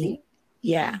 Absolutely.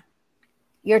 Yeah.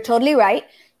 You're totally right.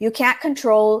 You can't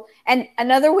control. And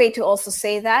another way to also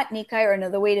say that, Nikai, or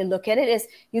another way to look at it is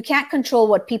you can't control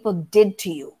what people did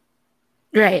to you.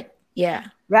 Right. Yeah.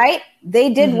 Right?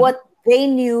 They did what they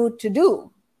knew to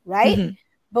do. Right?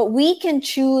 But we can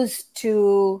choose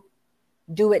to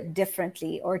do it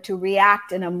differently or to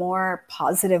react in a more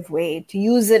positive way, to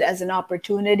use it as an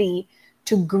opportunity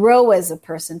to grow as a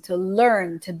person, to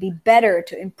learn, to be better,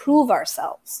 to improve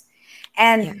ourselves.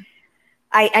 And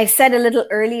I said a little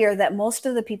earlier that most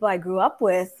of the people I grew up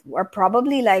with were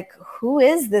probably like, who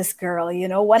is this girl?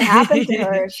 What happened to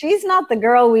her? She's not the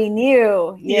girl we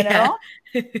knew, you know?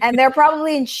 And they're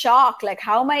probably in shock. Like,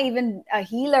 how am I even a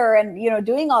healer and,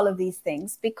 doing all of these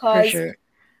things? Because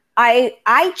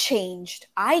I changed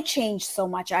so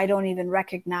much. I don't even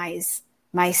recognize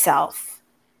myself,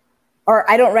 or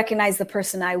I don't recognize the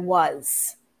person I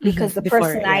was, because the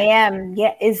person I am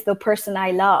is the person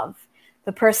I love.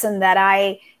 The person that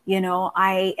I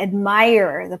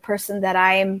admire, the person that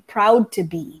I am proud to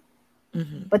be.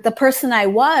 But the person I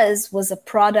was a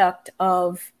product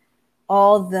of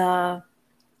all the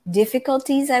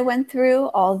difficulties I went through,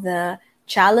 all the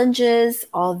challenges,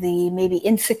 all the maybe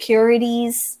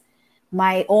insecurities,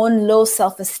 my own low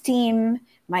self-esteem,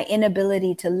 my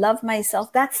inability to love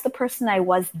myself. That's the person I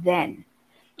was then.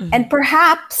 And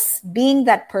perhaps being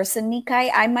that person,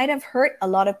 Nikai, I might have hurt a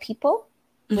lot of people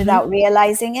without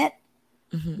realizing it.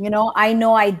 I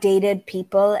know I dated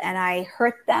people and I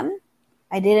hurt them.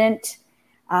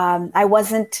 I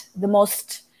wasn't the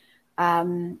most,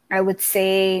 I would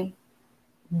say,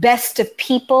 best of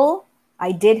people.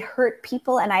 I did hurt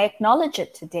people and I acknowledge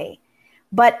it today.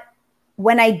 But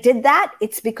when I did that,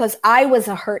 it's because I was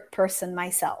a hurt person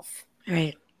myself.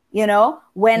 Right.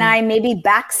 When I maybe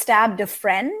backstabbed a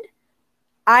friend,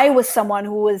 I was someone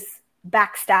who was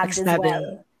backstabbed as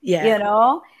well.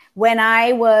 Yeah. When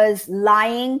I was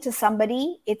lying to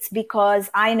somebody, it's because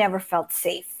I never felt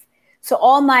safe. So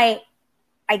all my,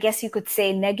 I guess you could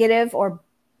say, negative or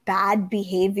bad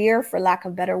behavior, for lack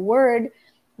of a better word,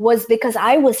 was because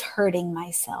I was hurting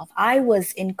myself. I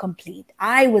was incomplete.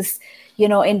 I was,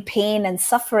 in pain and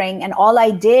suffering. And all I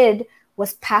did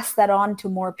was pass that on to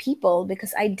more people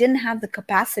because I didn't have the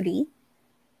capacity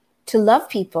to love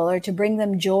people or to bring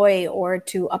them joy or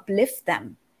to uplift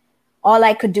them. All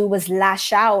I could do was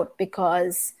lash out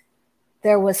because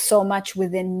there was so much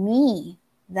within me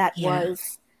that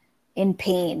was in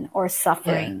pain or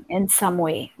suffering in some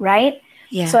way, right?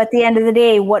 Yeah. So at the end of the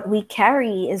day, what we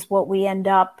carry is what we end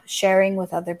up sharing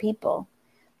with other people.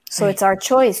 So it's our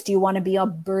choice. Do you want to be a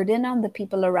burden on the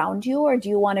people around you, or do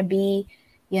you want to be,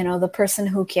 the person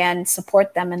who can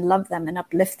support them and love them and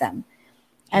uplift them?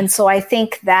 And so I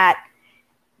think that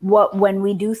when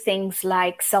we do things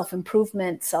like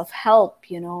self-improvement, self-help,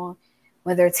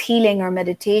 whether it's healing or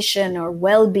meditation or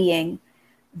well-being,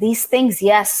 these things,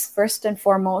 yes, first and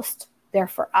foremost, they're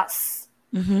for us.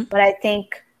 But I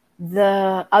think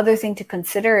the other thing to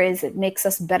consider is it makes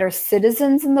us better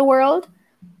citizens in the world.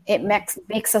 It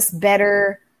makes us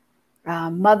better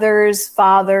mothers,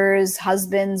 fathers,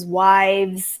 husbands,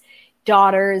 wives,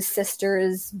 daughters,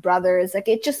 sisters, brothers. Like,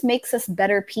 it just makes us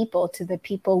better people to the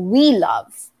people we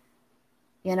love.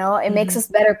 It makes us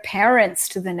better parents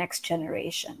to the next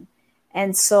generation.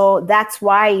 And so that's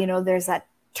why, there's that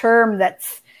term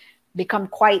that's become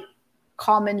quite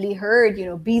commonly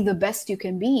heard, be the best you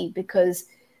can be, because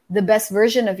the best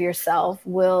version of yourself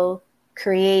will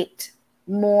create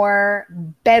more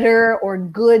better or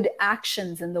good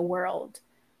actions in the world.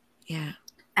 Yeah.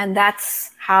 And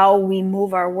that's how we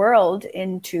move our world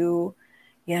into,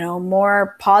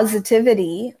 more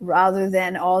positivity rather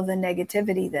than all the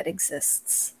negativity that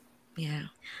exists. Yeah,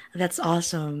 that's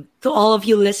awesome. To all of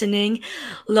you listening,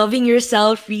 loving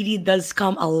yourself really does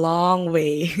come a long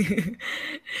way.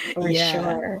 For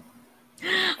sure.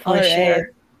 For All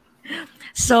sure. right.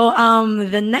 So,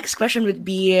 the next question would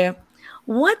be,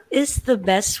 what is the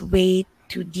best way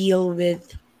to deal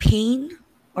with pain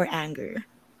or anger?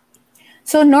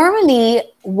 So normally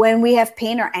when we have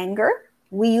pain or anger,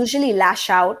 we usually lash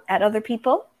out at other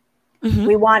people. Mm-hmm.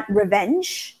 We want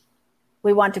revenge.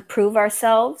 We want to prove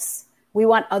ourselves. We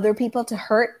want other people to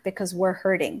hurt because we're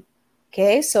hurting.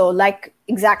 Okay. So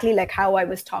exactly like how I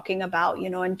was talking about,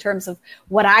 in terms of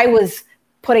what I was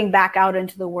putting back out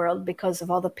into the world because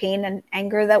of all the pain and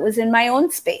anger that was in my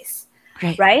own space.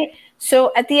 Right. Right.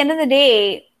 So at the end of the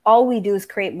day, all we do is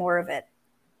create more of it.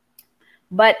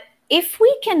 But if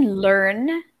we can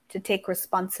learn to take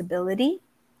responsibility,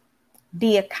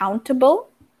 be accountable,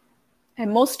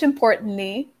 and most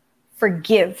importantly,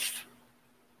 forgive,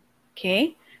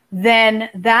 okay, then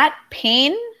that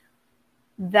pain,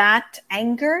 that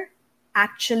anger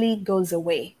actually goes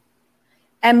away.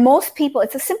 And most people,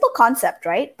 it's a simple concept,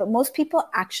 right? But most people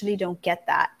actually don't get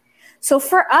that. So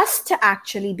for us to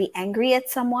actually be angry at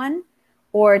someone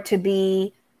or to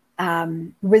be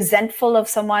resentful of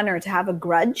someone or to have a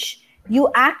grudge,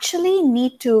 you actually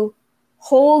need to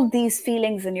hold these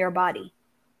feelings in your body.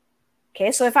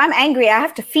 Okay, so if I'm angry, I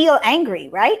have to feel angry,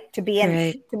 right? To be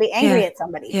angry at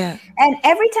somebody. Yeah. And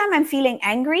every time I'm feeling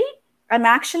angry, I'm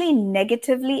actually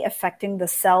negatively affecting the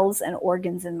cells and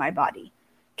organs in my body.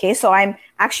 Okay, so I'm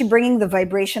actually bringing the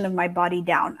vibration of my body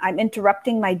down. I'm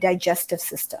interrupting my digestive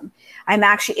system. I'm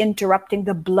actually interrupting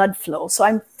the blood flow. So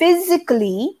I'm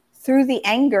physically, through the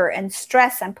anger and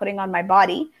stress I'm putting on my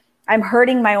body, I'm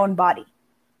hurting my own body,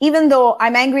 even though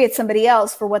I'm angry at somebody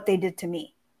else for what they did to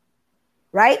me.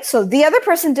 Right? So the other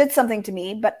person did something to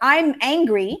me, but I'm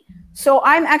angry. So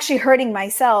I'm actually hurting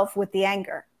myself with the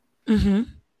anger. Mm-hmm.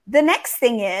 The next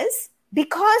thing is,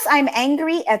 because I'm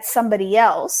angry at somebody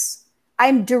else,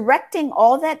 I'm directing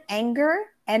all that anger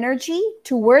energy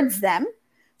towards them.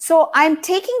 So I'm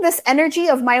taking this energy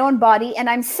of my own body and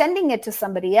I'm sending it to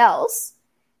somebody else.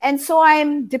 And so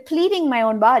I'm depleting my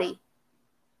own body.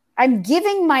 I'm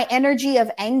giving my energy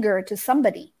of anger to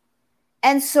somebody.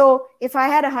 And so if I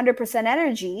had 100%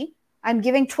 energy, I'm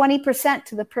giving 20%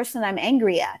 to the person I'm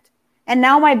angry at. And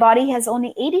now my body has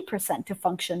only 80% to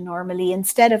function normally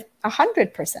instead of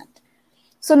 100%.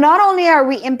 So not only are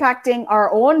we impacting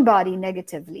our own body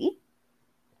negatively,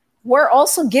 we're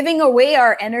also giving away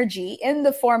our energy in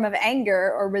the form of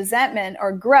anger or resentment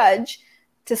or grudge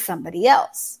to somebody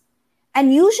else.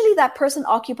 And usually that person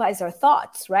occupies our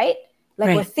thoughts, right?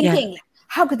 Like we're thinking,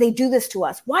 how could they do this to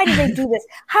us? Why did they do this?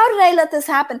 How did I let this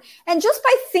happen? And just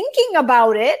by thinking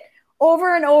about it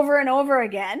over and over and over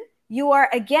again, you are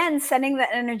again sending that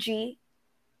energy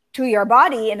to your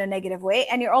body in a negative way.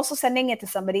 And you're also sending it to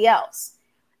somebody else.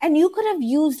 And you could have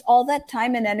used all that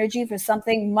time and energy for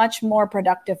something much more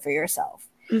productive for yourself.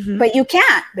 Mm-hmm. But you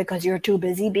can't because you're too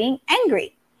busy being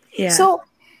angry. Yeah. So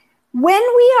when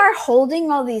we are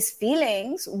holding all these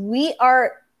feelings, we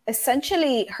are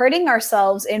essentially hurting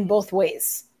ourselves in both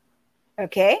ways.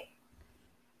 Okay?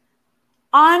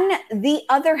 On the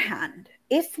other hand,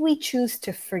 if we choose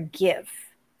to forgive,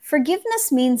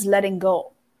 forgiveness means letting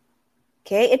go.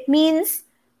 Okay? It means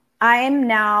I am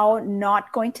now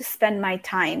not going to spend my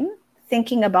time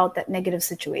thinking about that negative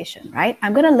situation, right?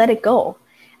 I'm going to let it go.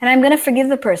 And I'm going to forgive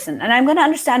the person. And I'm going to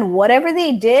understand whatever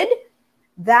they did,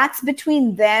 that's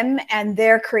between them and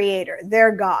their creator,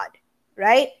 their God,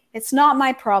 right? It's not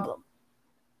my problem.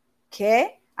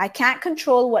 Okay? I can't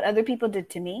control what other people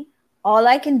did to me. All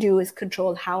I can do is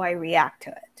control how I react to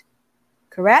it.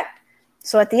 Correct?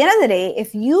 So at the end of the day,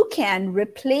 if you can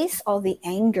replace all the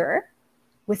anger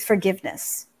with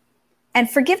forgiveness, and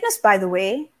forgiveness, by the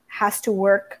way, has to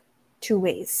work two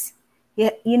ways.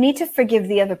 You need to forgive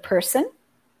the other person,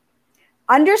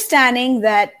 understanding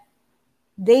that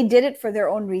they did it for their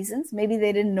own reasons. Maybe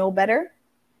they didn't know better.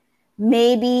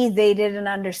 Maybe they didn't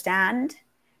understand.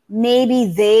 Maybe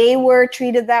they were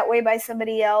treated that way by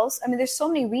somebody else. I mean, there's so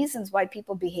many reasons why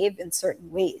people behave in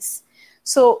certain ways.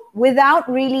 So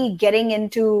without really getting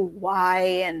into why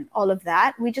and all of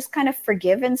that, we just kind of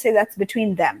forgive and say that's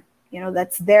between them.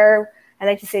 That's their, I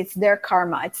like to say it's their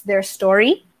karma. It's their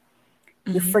story.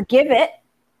 Mm-hmm. You forgive it,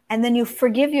 and then you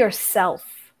forgive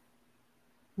yourself.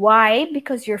 Why?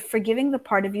 Because you're forgiving the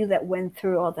part of you that went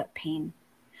through all that pain.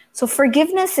 So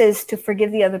forgiveness is to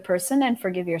forgive the other person and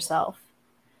forgive yourself.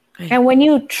 Right. And when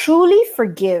you truly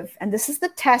forgive, and this is the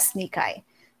test, Nikai,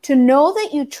 to know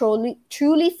that you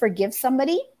truly forgive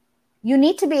somebody, you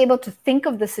need to be able to think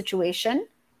of the situation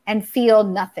and feel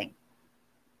nothing.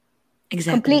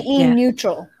 Exactly. Completely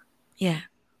neutral. Yeah.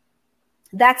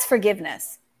 That's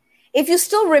forgiveness. If you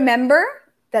still remember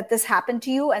that this happened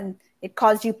to you and it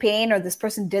caused you pain, or this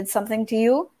person did something to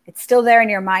you, it's still there in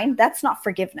your mind. That's not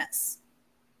forgiveness.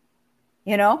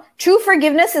 True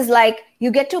forgiveness is like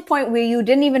you get to a point where you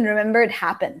didn't even remember it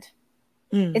happened.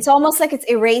 It's almost like it's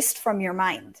erased from your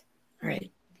mind.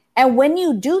 Right. And when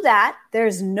you do that,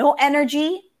 there's no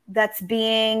energy that's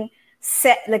being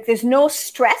set, like there's no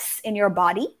stress in your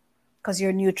body because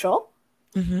you're neutral.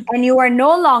 And you are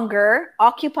no longer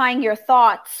occupying your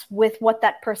thoughts with what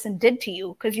that person did to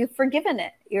you because you've forgiven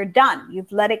it. You're done.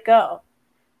 You've let it go.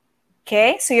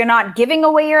 Okay? So you're not giving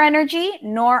away your energy,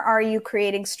 nor are you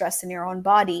creating stress in your own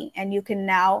body. And you can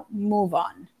now move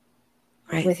on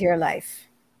with your life.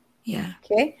 Yeah.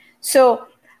 Okay? So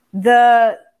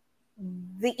the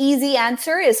easy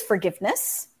answer is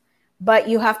forgiveness, but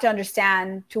you have to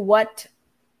understand to what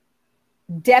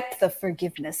depth of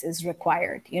forgiveness is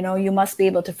required. You must be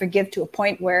able to forgive to a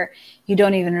point where you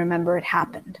don't even remember it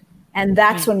happened. And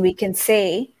that's when we can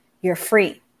say you're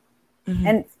free.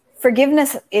 And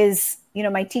forgiveness is,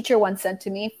 my teacher once said to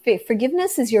me,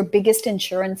 forgiveness is your biggest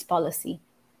insurance policy.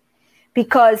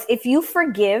 Because if you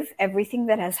forgive everything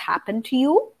that has happened to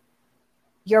you,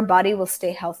 your body will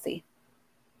stay healthy.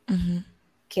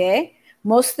 Okay?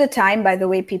 Most of the time, by the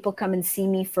way, people come and see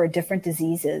me for different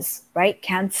diseases, right?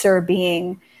 Cancer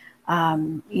being,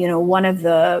 one of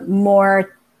the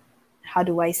more,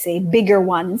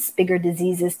 bigger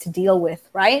diseases to deal with,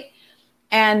 right?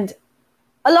 And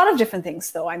a lot of different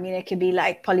things, though. I mean, it could be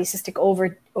like polycystic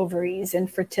ovaries,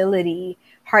 infertility,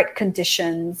 heart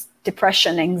conditions,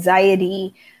 depression,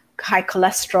 anxiety, high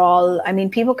cholesterol. I mean,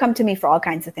 people come to me for all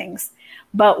kinds of things.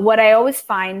 But what I always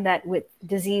find that with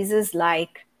diseases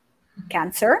like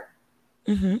cancer,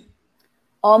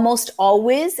 almost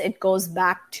always it goes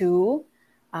back to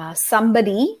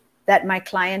somebody that my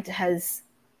client has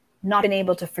not been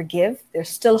able to forgive. They're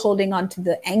still holding on to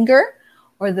the anger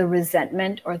or the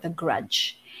resentment or the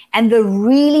grudge. And the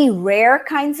really rare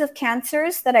kinds of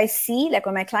cancers that I see, like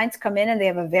when my clients come in and they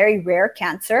have a very rare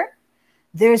cancer,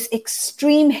 there's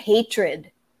extreme hatred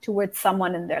towards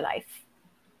someone in their life.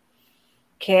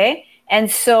 Okay? And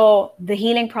so the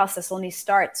healing process only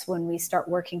starts when we start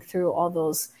working through all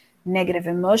those negative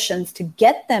emotions to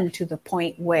get them to the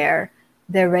point where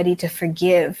they're ready to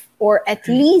forgive, or at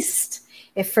least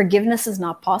if forgiveness is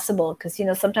not possible, because,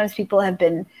 sometimes people have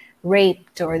been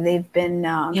raped or they've been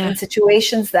in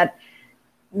situations that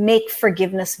make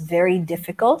forgiveness very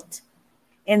difficult.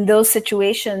 In those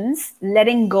situations,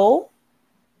 letting go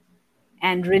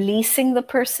and releasing the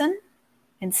person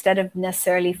instead of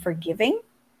necessarily forgiving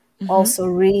also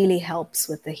really helps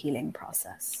with the healing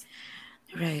process.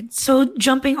 Right. So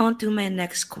jumping on to my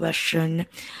next question,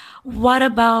 what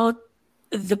about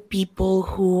the people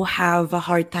who have a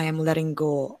hard time letting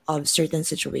go of certain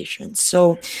situations?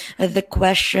 So the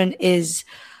question is,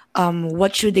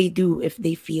 what should they do if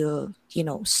they feel,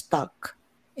 stuck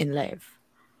in life?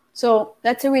 So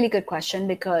that's a really good question,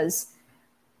 because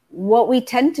what we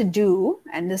tend to do,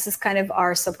 and this is kind of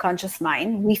our subconscious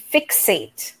mind, we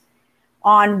fixate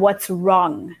on what's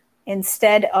wrong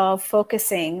instead of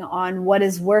focusing on what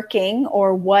is working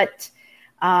or what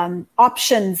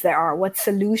options there are, what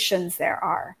solutions there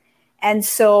are. And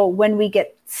so when we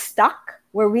get stuck,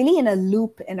 we're really in a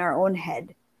loop in our own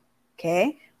head.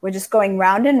 Okay? We're just going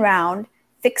round and round,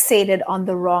 fixated on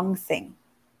the wrong thing.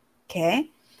 Okay?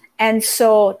 And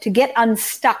so to get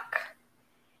unstuck,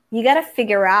 you got to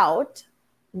figure out,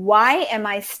 why am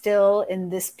I still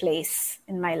in this place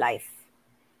in my life?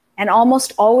 And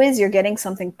almost always you're getting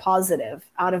something positive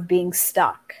out of being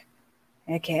stuck.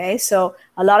 Okay, so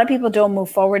a lot of people don't move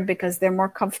forward because they're more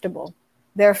comfortable.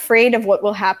 They're afraid of what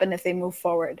will happen if they move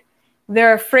forward.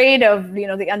 They're afraid of,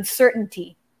 the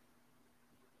uncertainty.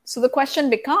 So the question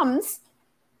becomes,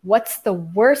 what's the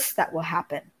worst that will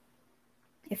happen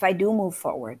if I do move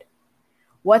forward?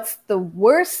 What's the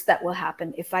worst that will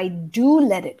happen if I do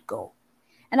let it go?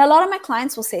 And a lot of my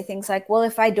clients will say things like, well,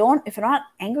 if I'm not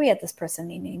angry at this person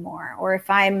anymore, or if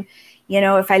I'm,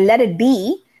 if I let it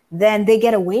be, then they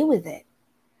get away with it.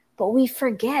 But we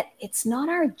forget it's not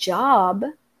our job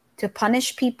to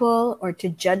punish people or to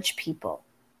judge people.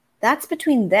 That's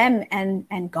between them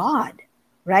and God,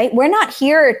 right? We're not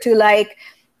here to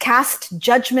cast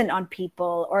judgment on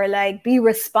people or be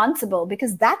responsible,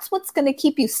 because that's what's going to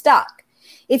keep you stuck.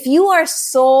 If you are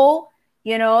so,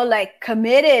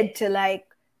 committed to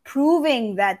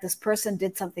proving that this person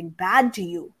did something bad to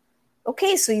you,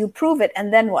 okay, so you prove it,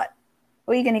 and then what?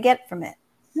 What are you going to get from it?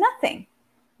 Nothing,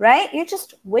 right? You're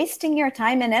just wasting your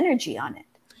time and energy on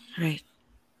it.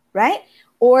 Right?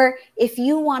 Or if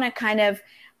you want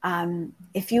to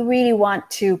if you really want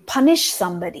to punish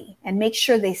somebody and make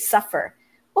sure they suffer,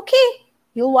 okay,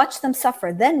 you'll watch them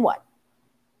suffer. Then what?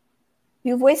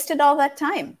 you've wasted all that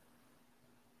time,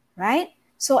 right?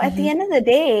 So at the end of the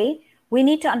day, we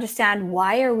need to understand,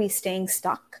 why are we staying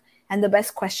stuck? And the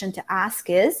best question to ask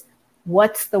is,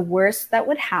 what's the worst that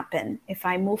would happen if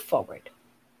I move forward?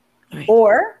 Right.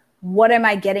 Or what am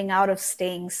I getting out of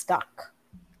staying stuck?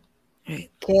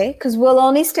 Right. Okay, because we'll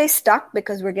only stay stuck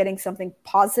because we're getting something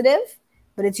positive,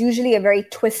 but it's usually a very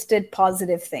twisted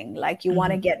positive thing. Like you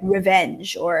want to get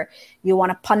revenge, or you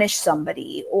want to punish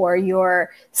somebody, or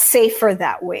you're safer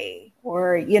that way,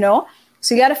 or,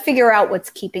 so you got to figure out what's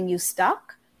keeping you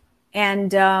stuck.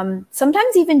 And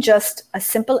sometimes even just a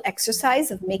simple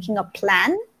exercise of making a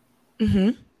plan,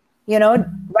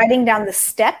 writing down the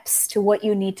steps to what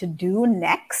you need to do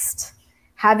next,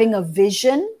 having a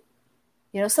vision,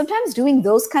 sometimes doing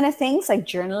those kind of things like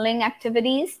journaling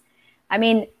activities. I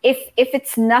mean, if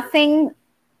it's nothing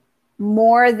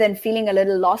more than feeling a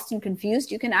little lost and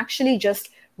confused, you can actually just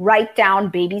write down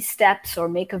baby steps or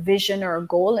make a vision or a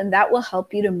goal, and that will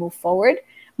help you to move forward.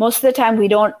 Most of the time we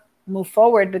don't move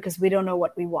forward because we don't know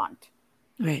what we want.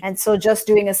 Right. And so just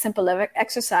doing a simple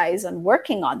exercise and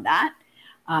working on that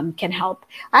can help.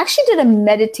 I actually did a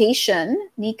meditation,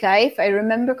 Nika, if I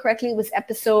remember correctly, it was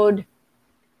episode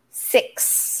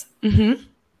 6. Mm-hmm.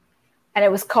 And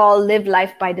it was called Live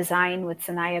Life by Design with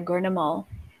Sanaya Gurnamal.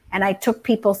 And I took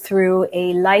people through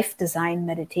a life design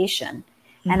meditation.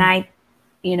 And I,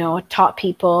 taught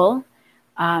people,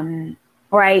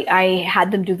 or I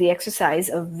had them do the exercise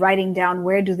of writing down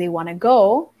where do they want to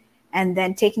go, and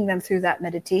then taking them through that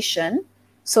meditation.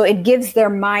 So it gives their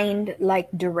mind like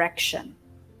direction.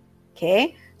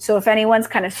 Okay. So if anyone's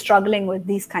kind of struggling with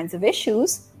these kinds of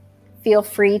issues, feel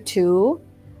free to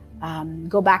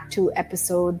go back to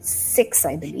episode 6,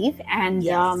 I believe, and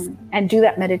do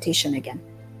that meditation again.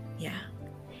 Yeah.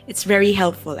 It's very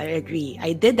helpful. I agree.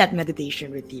 I did that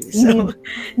meditation with you. So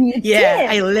you did.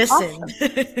 I listened.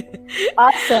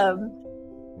 Awesome.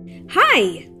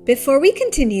 Hi! Before we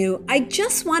continue, I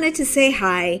just wanted to say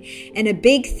hi and a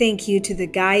big thank you to the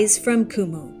guys from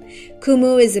Kumu.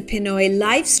 Kumu is a Pinoy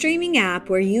live streaming app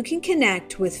where you can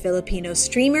connect with Filipino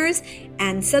streamers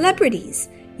and celebrities.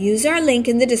 Use our link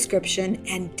in the description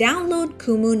and download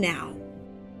Kumu now.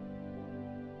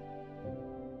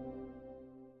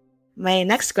 My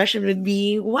next question would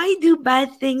be, why do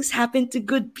bad things happen to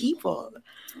good people?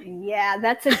 Yeah,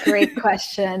 that's a great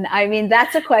question. I mean,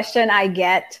 that's a question I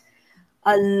get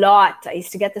a lot. I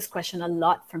used to get this question a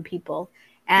lot from people.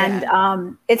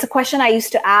 And it's a question I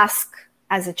used to ask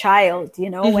as a child,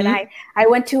 when I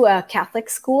went to a Catholic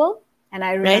school, and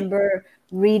I remember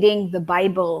reading the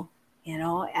Bible,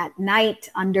 at night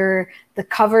under the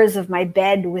covers of my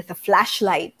bed with a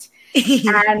flashlight.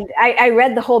 And I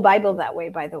read the whole Bible that way,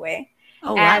 by the way.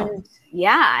 Oh, wow. And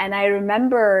and I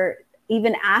remember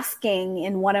even asking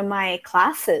in one of my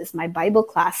classes, my Bible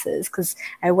classes, because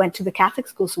I went to the Catholic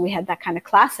school, so we had that kind of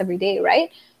class every day,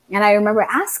 right? And I remember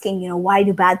asking, why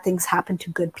do bad things happen to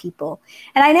good people?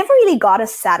 And I never really got a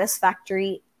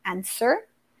satisfactory answer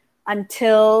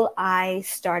until I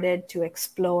started to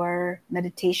explore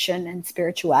meditation and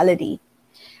spirituality.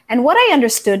 And what I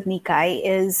understood, Nikai,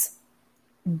 is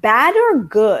bad or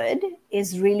good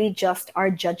is really just our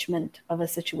judgment of a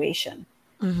situation,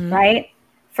 right?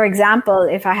 For example,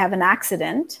 if I have an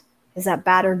accident, is that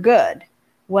bad or good?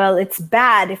 Well, it's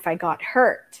bad if I got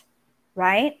hurt,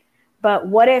 right? But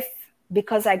what if,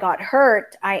 because I got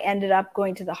hurt, I ended up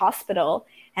going to the hospital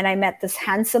and I met this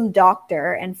handsome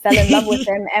doctor and fell in love with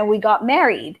him and we got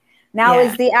married? Now,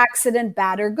 is the accident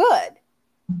bad or good?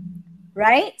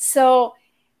 Right? So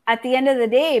at the end of the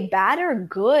day, bad or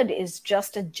good is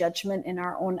just a judgment in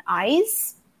our own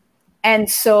eyes. And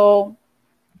so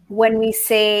when we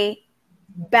say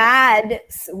bad,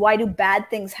 why do bad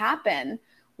things happen?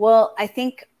 Well, I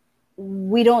think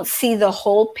we don't see the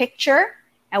whole picture,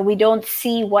 and we don't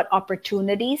see what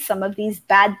opportunities some of these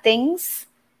bad things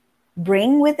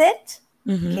bring with it.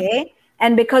 Okay.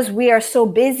 And because we are so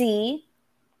busy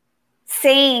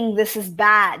saying this is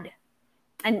bad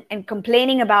and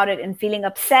complaining about it and feeling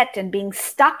upset and being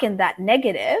stuck in that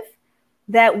negative,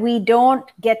 that we don't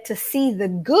get to see the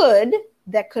good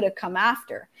that could have come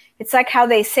after. It's like how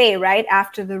they say, right?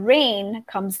 After the rain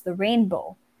comes the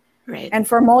rainbow. Right. And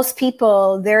for most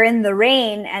people, they're in the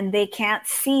rain and they can't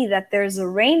see that there's a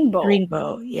rainbow.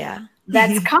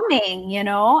 That's coming,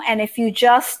 And if you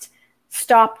just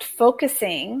stopped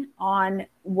focusing on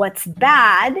what's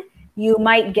bad, you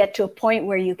might get to a point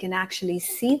where you can actually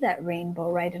see that rainbow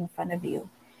right in front of you.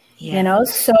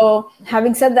 So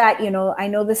having said that, I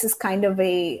know this is kind of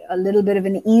a little bit of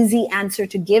an easy answer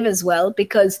to give as well,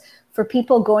 because for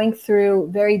people going through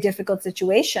very difficult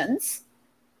situations,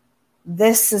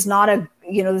 this is not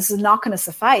this is not going to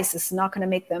suffice. This is not going to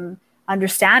make them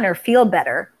understand or feel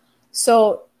better.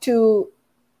 So to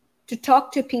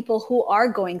talk to people who are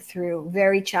going through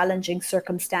very challenging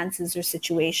circumstances or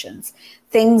situations,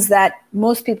 things that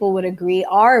most people would agree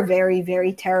are very,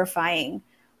 very terrifying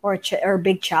or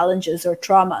big challenges or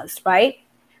traumas, right?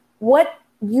 What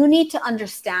you need to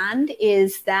understand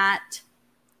is that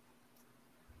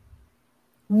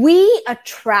we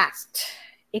attract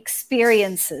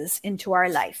experiences into our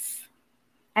life.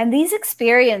 And these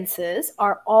experiences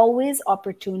are always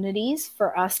opportunities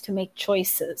for us to make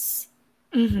choices.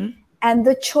 Mm-hmm. And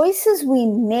the choices we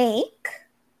make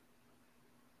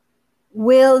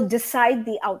will decide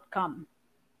the outcome.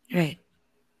 Right.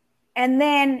 And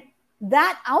then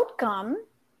that outcome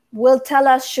will tell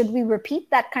us, should we repeat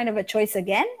that kind of a choice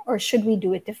again, or should we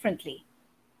do it differently?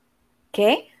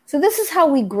 Okay. So this is how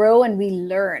we grow and we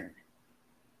learn.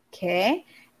 Okay.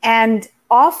 And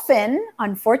often,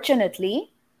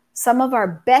 unfortunately, some of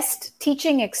our best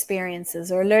teaching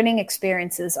experiences or learning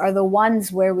experiences are the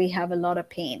ones where we have a lot of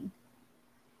pain.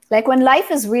 Like when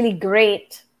life is really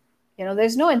great,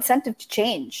 there's no incentive to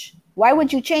change. Why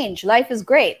would you change? Life is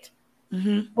great.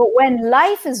 Mm-hmm. But when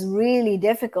life is really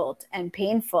difficult and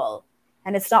painful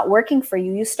and it's not working for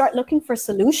you, you start looking for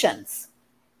solutions.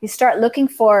 You start looking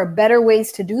for better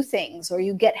ways to do things, or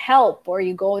you get help, or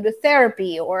you go to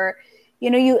therapy, or,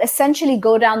 you essentially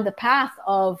go down the path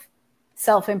of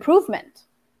self-improvement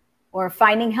or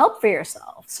finding help for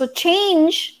yourself. So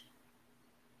change,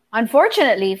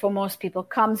 unfortunately, for most people,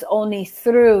 comes only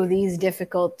through these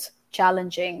difficult,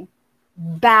 challenging,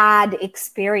 bad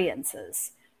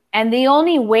experiences. And the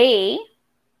only way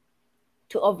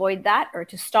to avoid that, or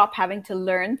to stop having to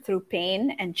learn through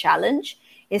pain and challenge,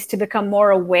 is to become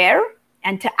more aware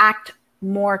and to act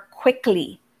more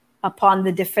quickly upon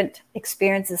the different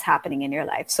experiences happening in your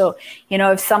life. So,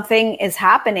 if something is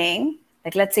happening,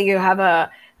 like let's say you have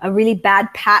a really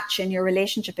bad patch in your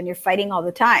relationship and you're fighting all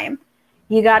the time,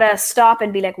 you got to stop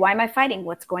and be like, why am I fighting?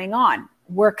 What's going on?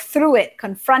 Work through it,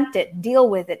 confront it, deal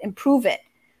with it, improve it.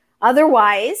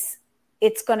 Otherwise,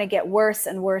 it's going to get worse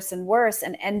and worse and worse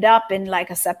and end up in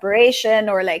like a separation,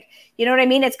 or like, you know what I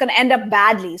mean? It's going to end up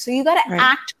badly. So you got to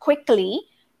act quickly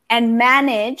and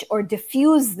manage or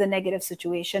diffuse the negative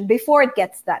situation before it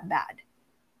gets that bad.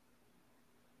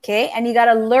 Okay. And you got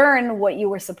to learn what you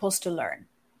were supposed to learn,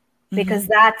 because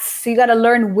you got to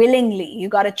learn willingly. You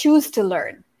got to choose to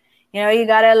learn. You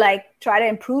got to like try to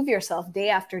improve yourself day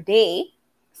after day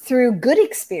through good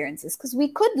experiences, because we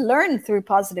could learn through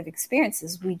positive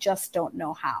experiences. We just don't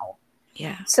know how.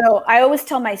 Yeah. So I always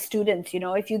tell my students,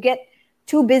 if you get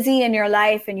too busy in your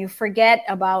life and you forget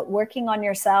about working on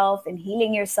yourself and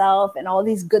healing yourself and all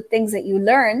these good things that you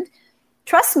learned,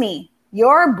 trust me,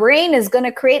 your brain is going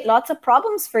to create lots of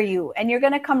problems for you, and you're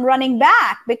going to come running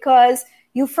back because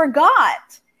you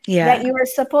forgot that you were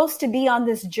supposed to be on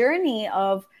this journey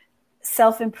of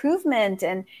self-improvement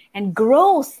and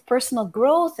growth, personal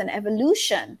growth and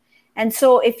evolution. And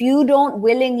so if you don't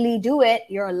willingly do it,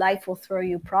 your life will throw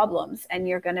you problems, and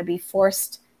you're going to be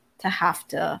forced to have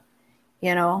to,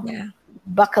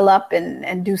 buckle up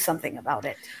and do something about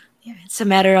it. Yeah, it's a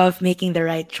matter of making the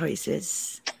right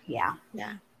choices. Yeah.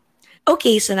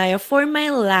 Okay, Sanaya, for my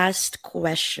last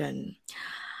question,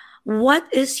 what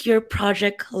is your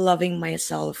Project Loving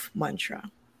Myself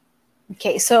mantra?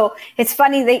 Okay, so it's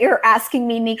funny that you're asking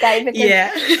me, Nikai,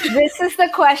 because this is the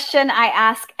question I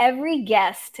ask every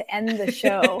guest to end the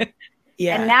show.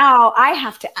 And now I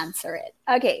have to answer it.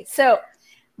 Okay, so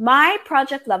my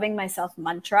Project Loving Myself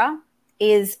mantra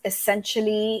is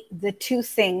essentially the two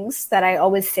things that I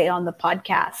always say on the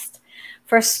podcast.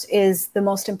 First is, the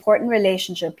most important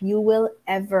relationship you will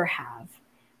ever have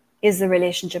is the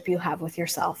relationship you have with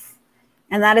yourself.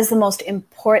 And that is the most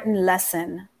important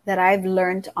lesson that I've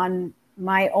learned on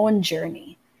my own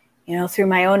journey, through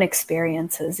my own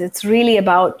experiences. It's really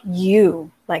about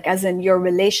you, like as in your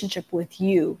relationship with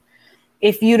you.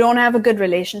 If you don't have a good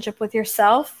relationship with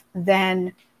yourself,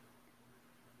 then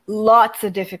lots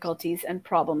of difficulties and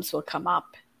problems will come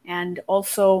up. And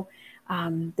also,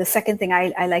 the second thing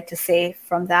I like to say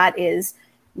from that is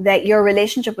that your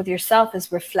relationship with yourself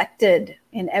is reflected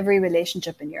in every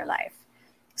relationship in your life.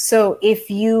 So if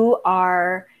you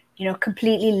are,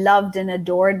 completely loved and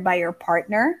adored by your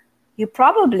partner, you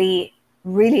probably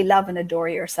really love and adore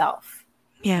yourself.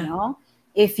 Yeah.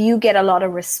 If you get a lot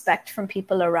of respect from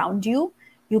people around you,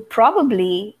 you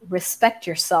probably respect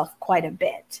yourself quite a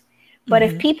bit. But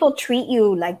if people treat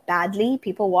you like badly,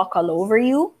 people walk all over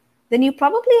you, then you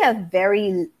probably have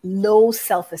very low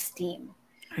self-esteem.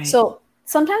 Right. So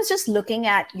sometimes just looking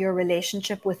at your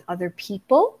relationship with other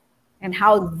people and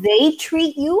how they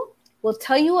treat you will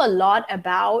tell you a lot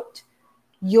about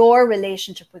your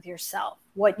relationship with yourself,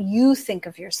 what you think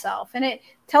of yourself. And it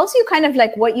tells you kind of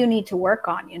like what you need to work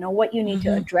on, what you need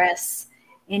to address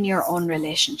in your own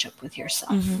relationship with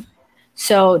yourself.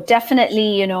 So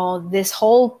definitely, this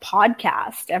whole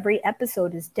podcast, every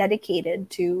episode is dedicated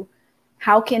to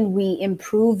how can we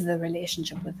improve the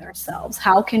relationship with ourselves?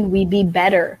 How can we be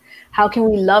better? How can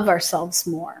we love ourselves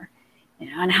more?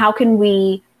 And how can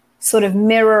we sort of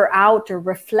mirror out or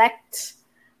reflect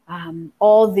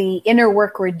all the inner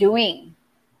work we're doing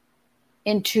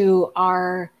into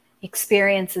our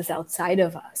experiences outside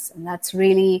of us? And that's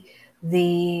really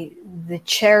the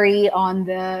cherry on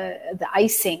the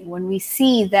icing, when we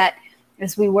see that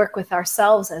as we work with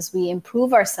ourselves, as we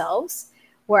improve ourselves,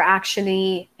 we're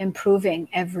actually improving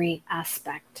every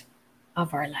aspect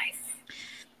of our life.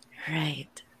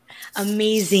 Right.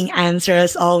 Amazing answer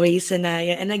as always,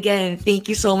 Sanaya. And again, thank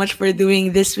you so much for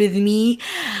doing this with me.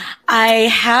 I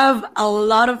have a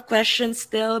lot of questions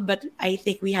still, but I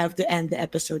think we have to end the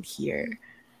episode here.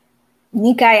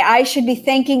 Nikai, I should be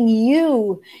thanking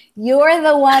you. You're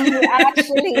the one who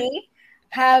actually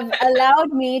have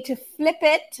allowed me to flip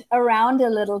it around a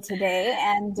little today.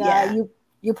 And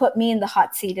you put me in the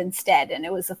hot seat instead. And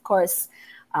it was, of course,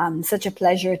 such a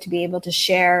pleasure to be able to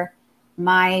share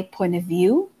my point of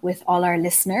view with all our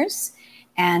listeners.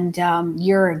 And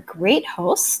you're a great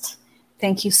host.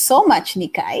 Thank you so much,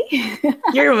 Nikai.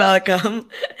 You're welcome.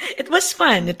 It was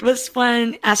fun. It was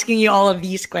fun asking you all of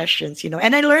these questions,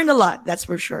 and I learned a lot, that's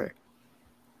for sure.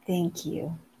 Thank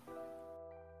you.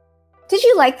 Did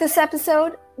you like this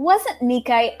episode? Wasn't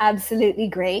Nikai absolutely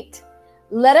great?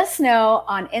 Let us know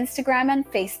on Instagram and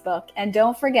Facebook, and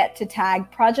don't forget to tag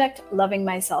Project Loving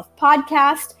Myself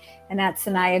Podcast and at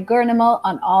Sanaya Gurnamal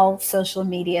on all social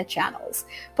media channels.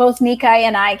 Both Nikai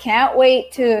and I can't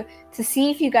wait to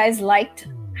see if you guys liked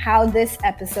how this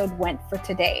episode went for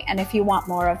today, and if you want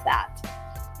more of that.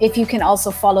 If you can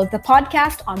also follow the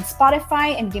podcast on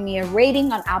Spotify and give me a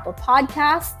rating on Apple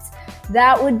Podcasts,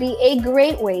 that would be a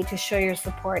great way to show your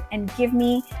support and give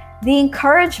me the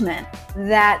encouragement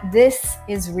that this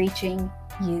is reaching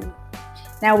you.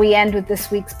 Now we end with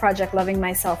this week's Project Loving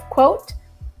Myself quote.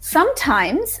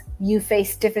 Sometimes you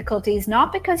face difficulties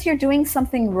not because you're doing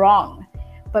something wrong,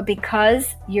 but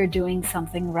because you're doing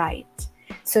something right.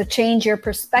 So change your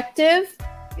perspective.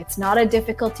 It's not a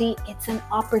difficulty, it's an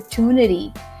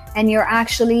opportunity. And you're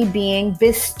actually being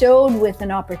bestowed with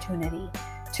an opportunity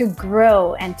to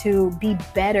grow and to be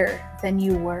better than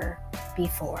you were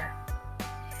before.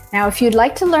 Now, if you'd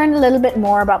like to learn a little bit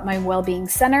more about my Wellbeing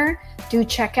Center, do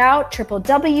check out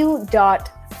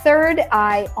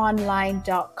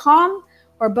www.thirdeyeonline.com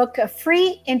or book a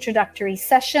free introductory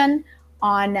session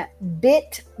on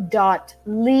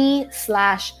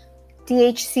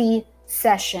bit.ly/THC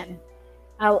session.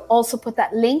 I'll also put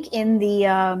that link in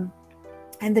the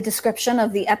description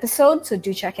of the episode, so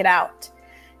do check it out.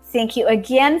 Thank you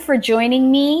again for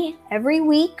joining me every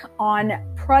week on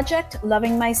Project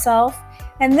Loving Myself.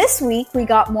 And this week, we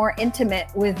got more intimate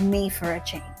with me for a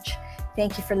change.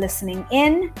 Thank you for listening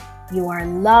in. You are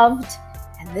loved.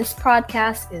 And this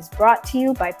podcast is brought to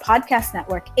you by Podcast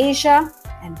Network Asia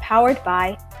and powered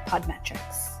by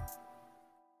Podmetrics.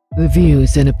 The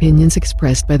views and opinions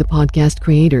expressed by the podcast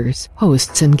creators,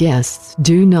 hosts, and guests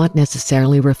do not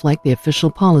necessarily reflect the official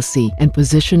policy and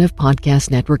position of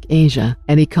Podcast Network Asia.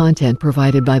 Any content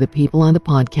provided by the people on the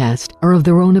podcast are of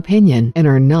their own opinion and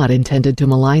are not intended to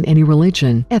malign any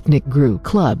religion, ethnic group,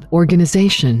 club,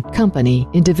 organization, company,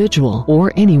 individual,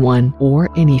 or anyone or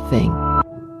anything.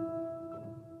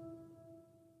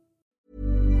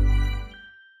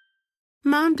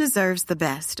 Mom deserves the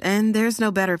best, and there's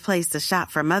no better place to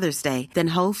shop for Mother's Day than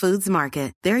Whole Foods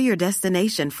Market. They're your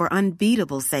destination for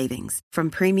unbeatable savings, from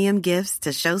premium gifts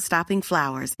to show-stopping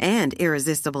flowers and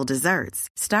irresistible desserts.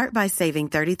 Start by saving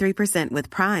 33% with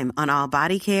Prime on all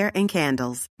body care and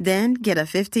candles. Then get a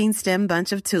 15-stem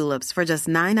bunch of tulips for just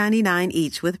 $9.99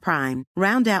 each with Prime.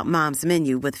 Round out Mom's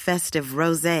menu with festive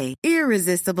rosé,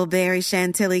 irresistible berry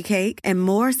chantilly cake, and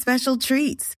more special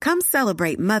treats. Come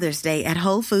celebrate Mother's Day at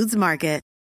Whole Foods Market.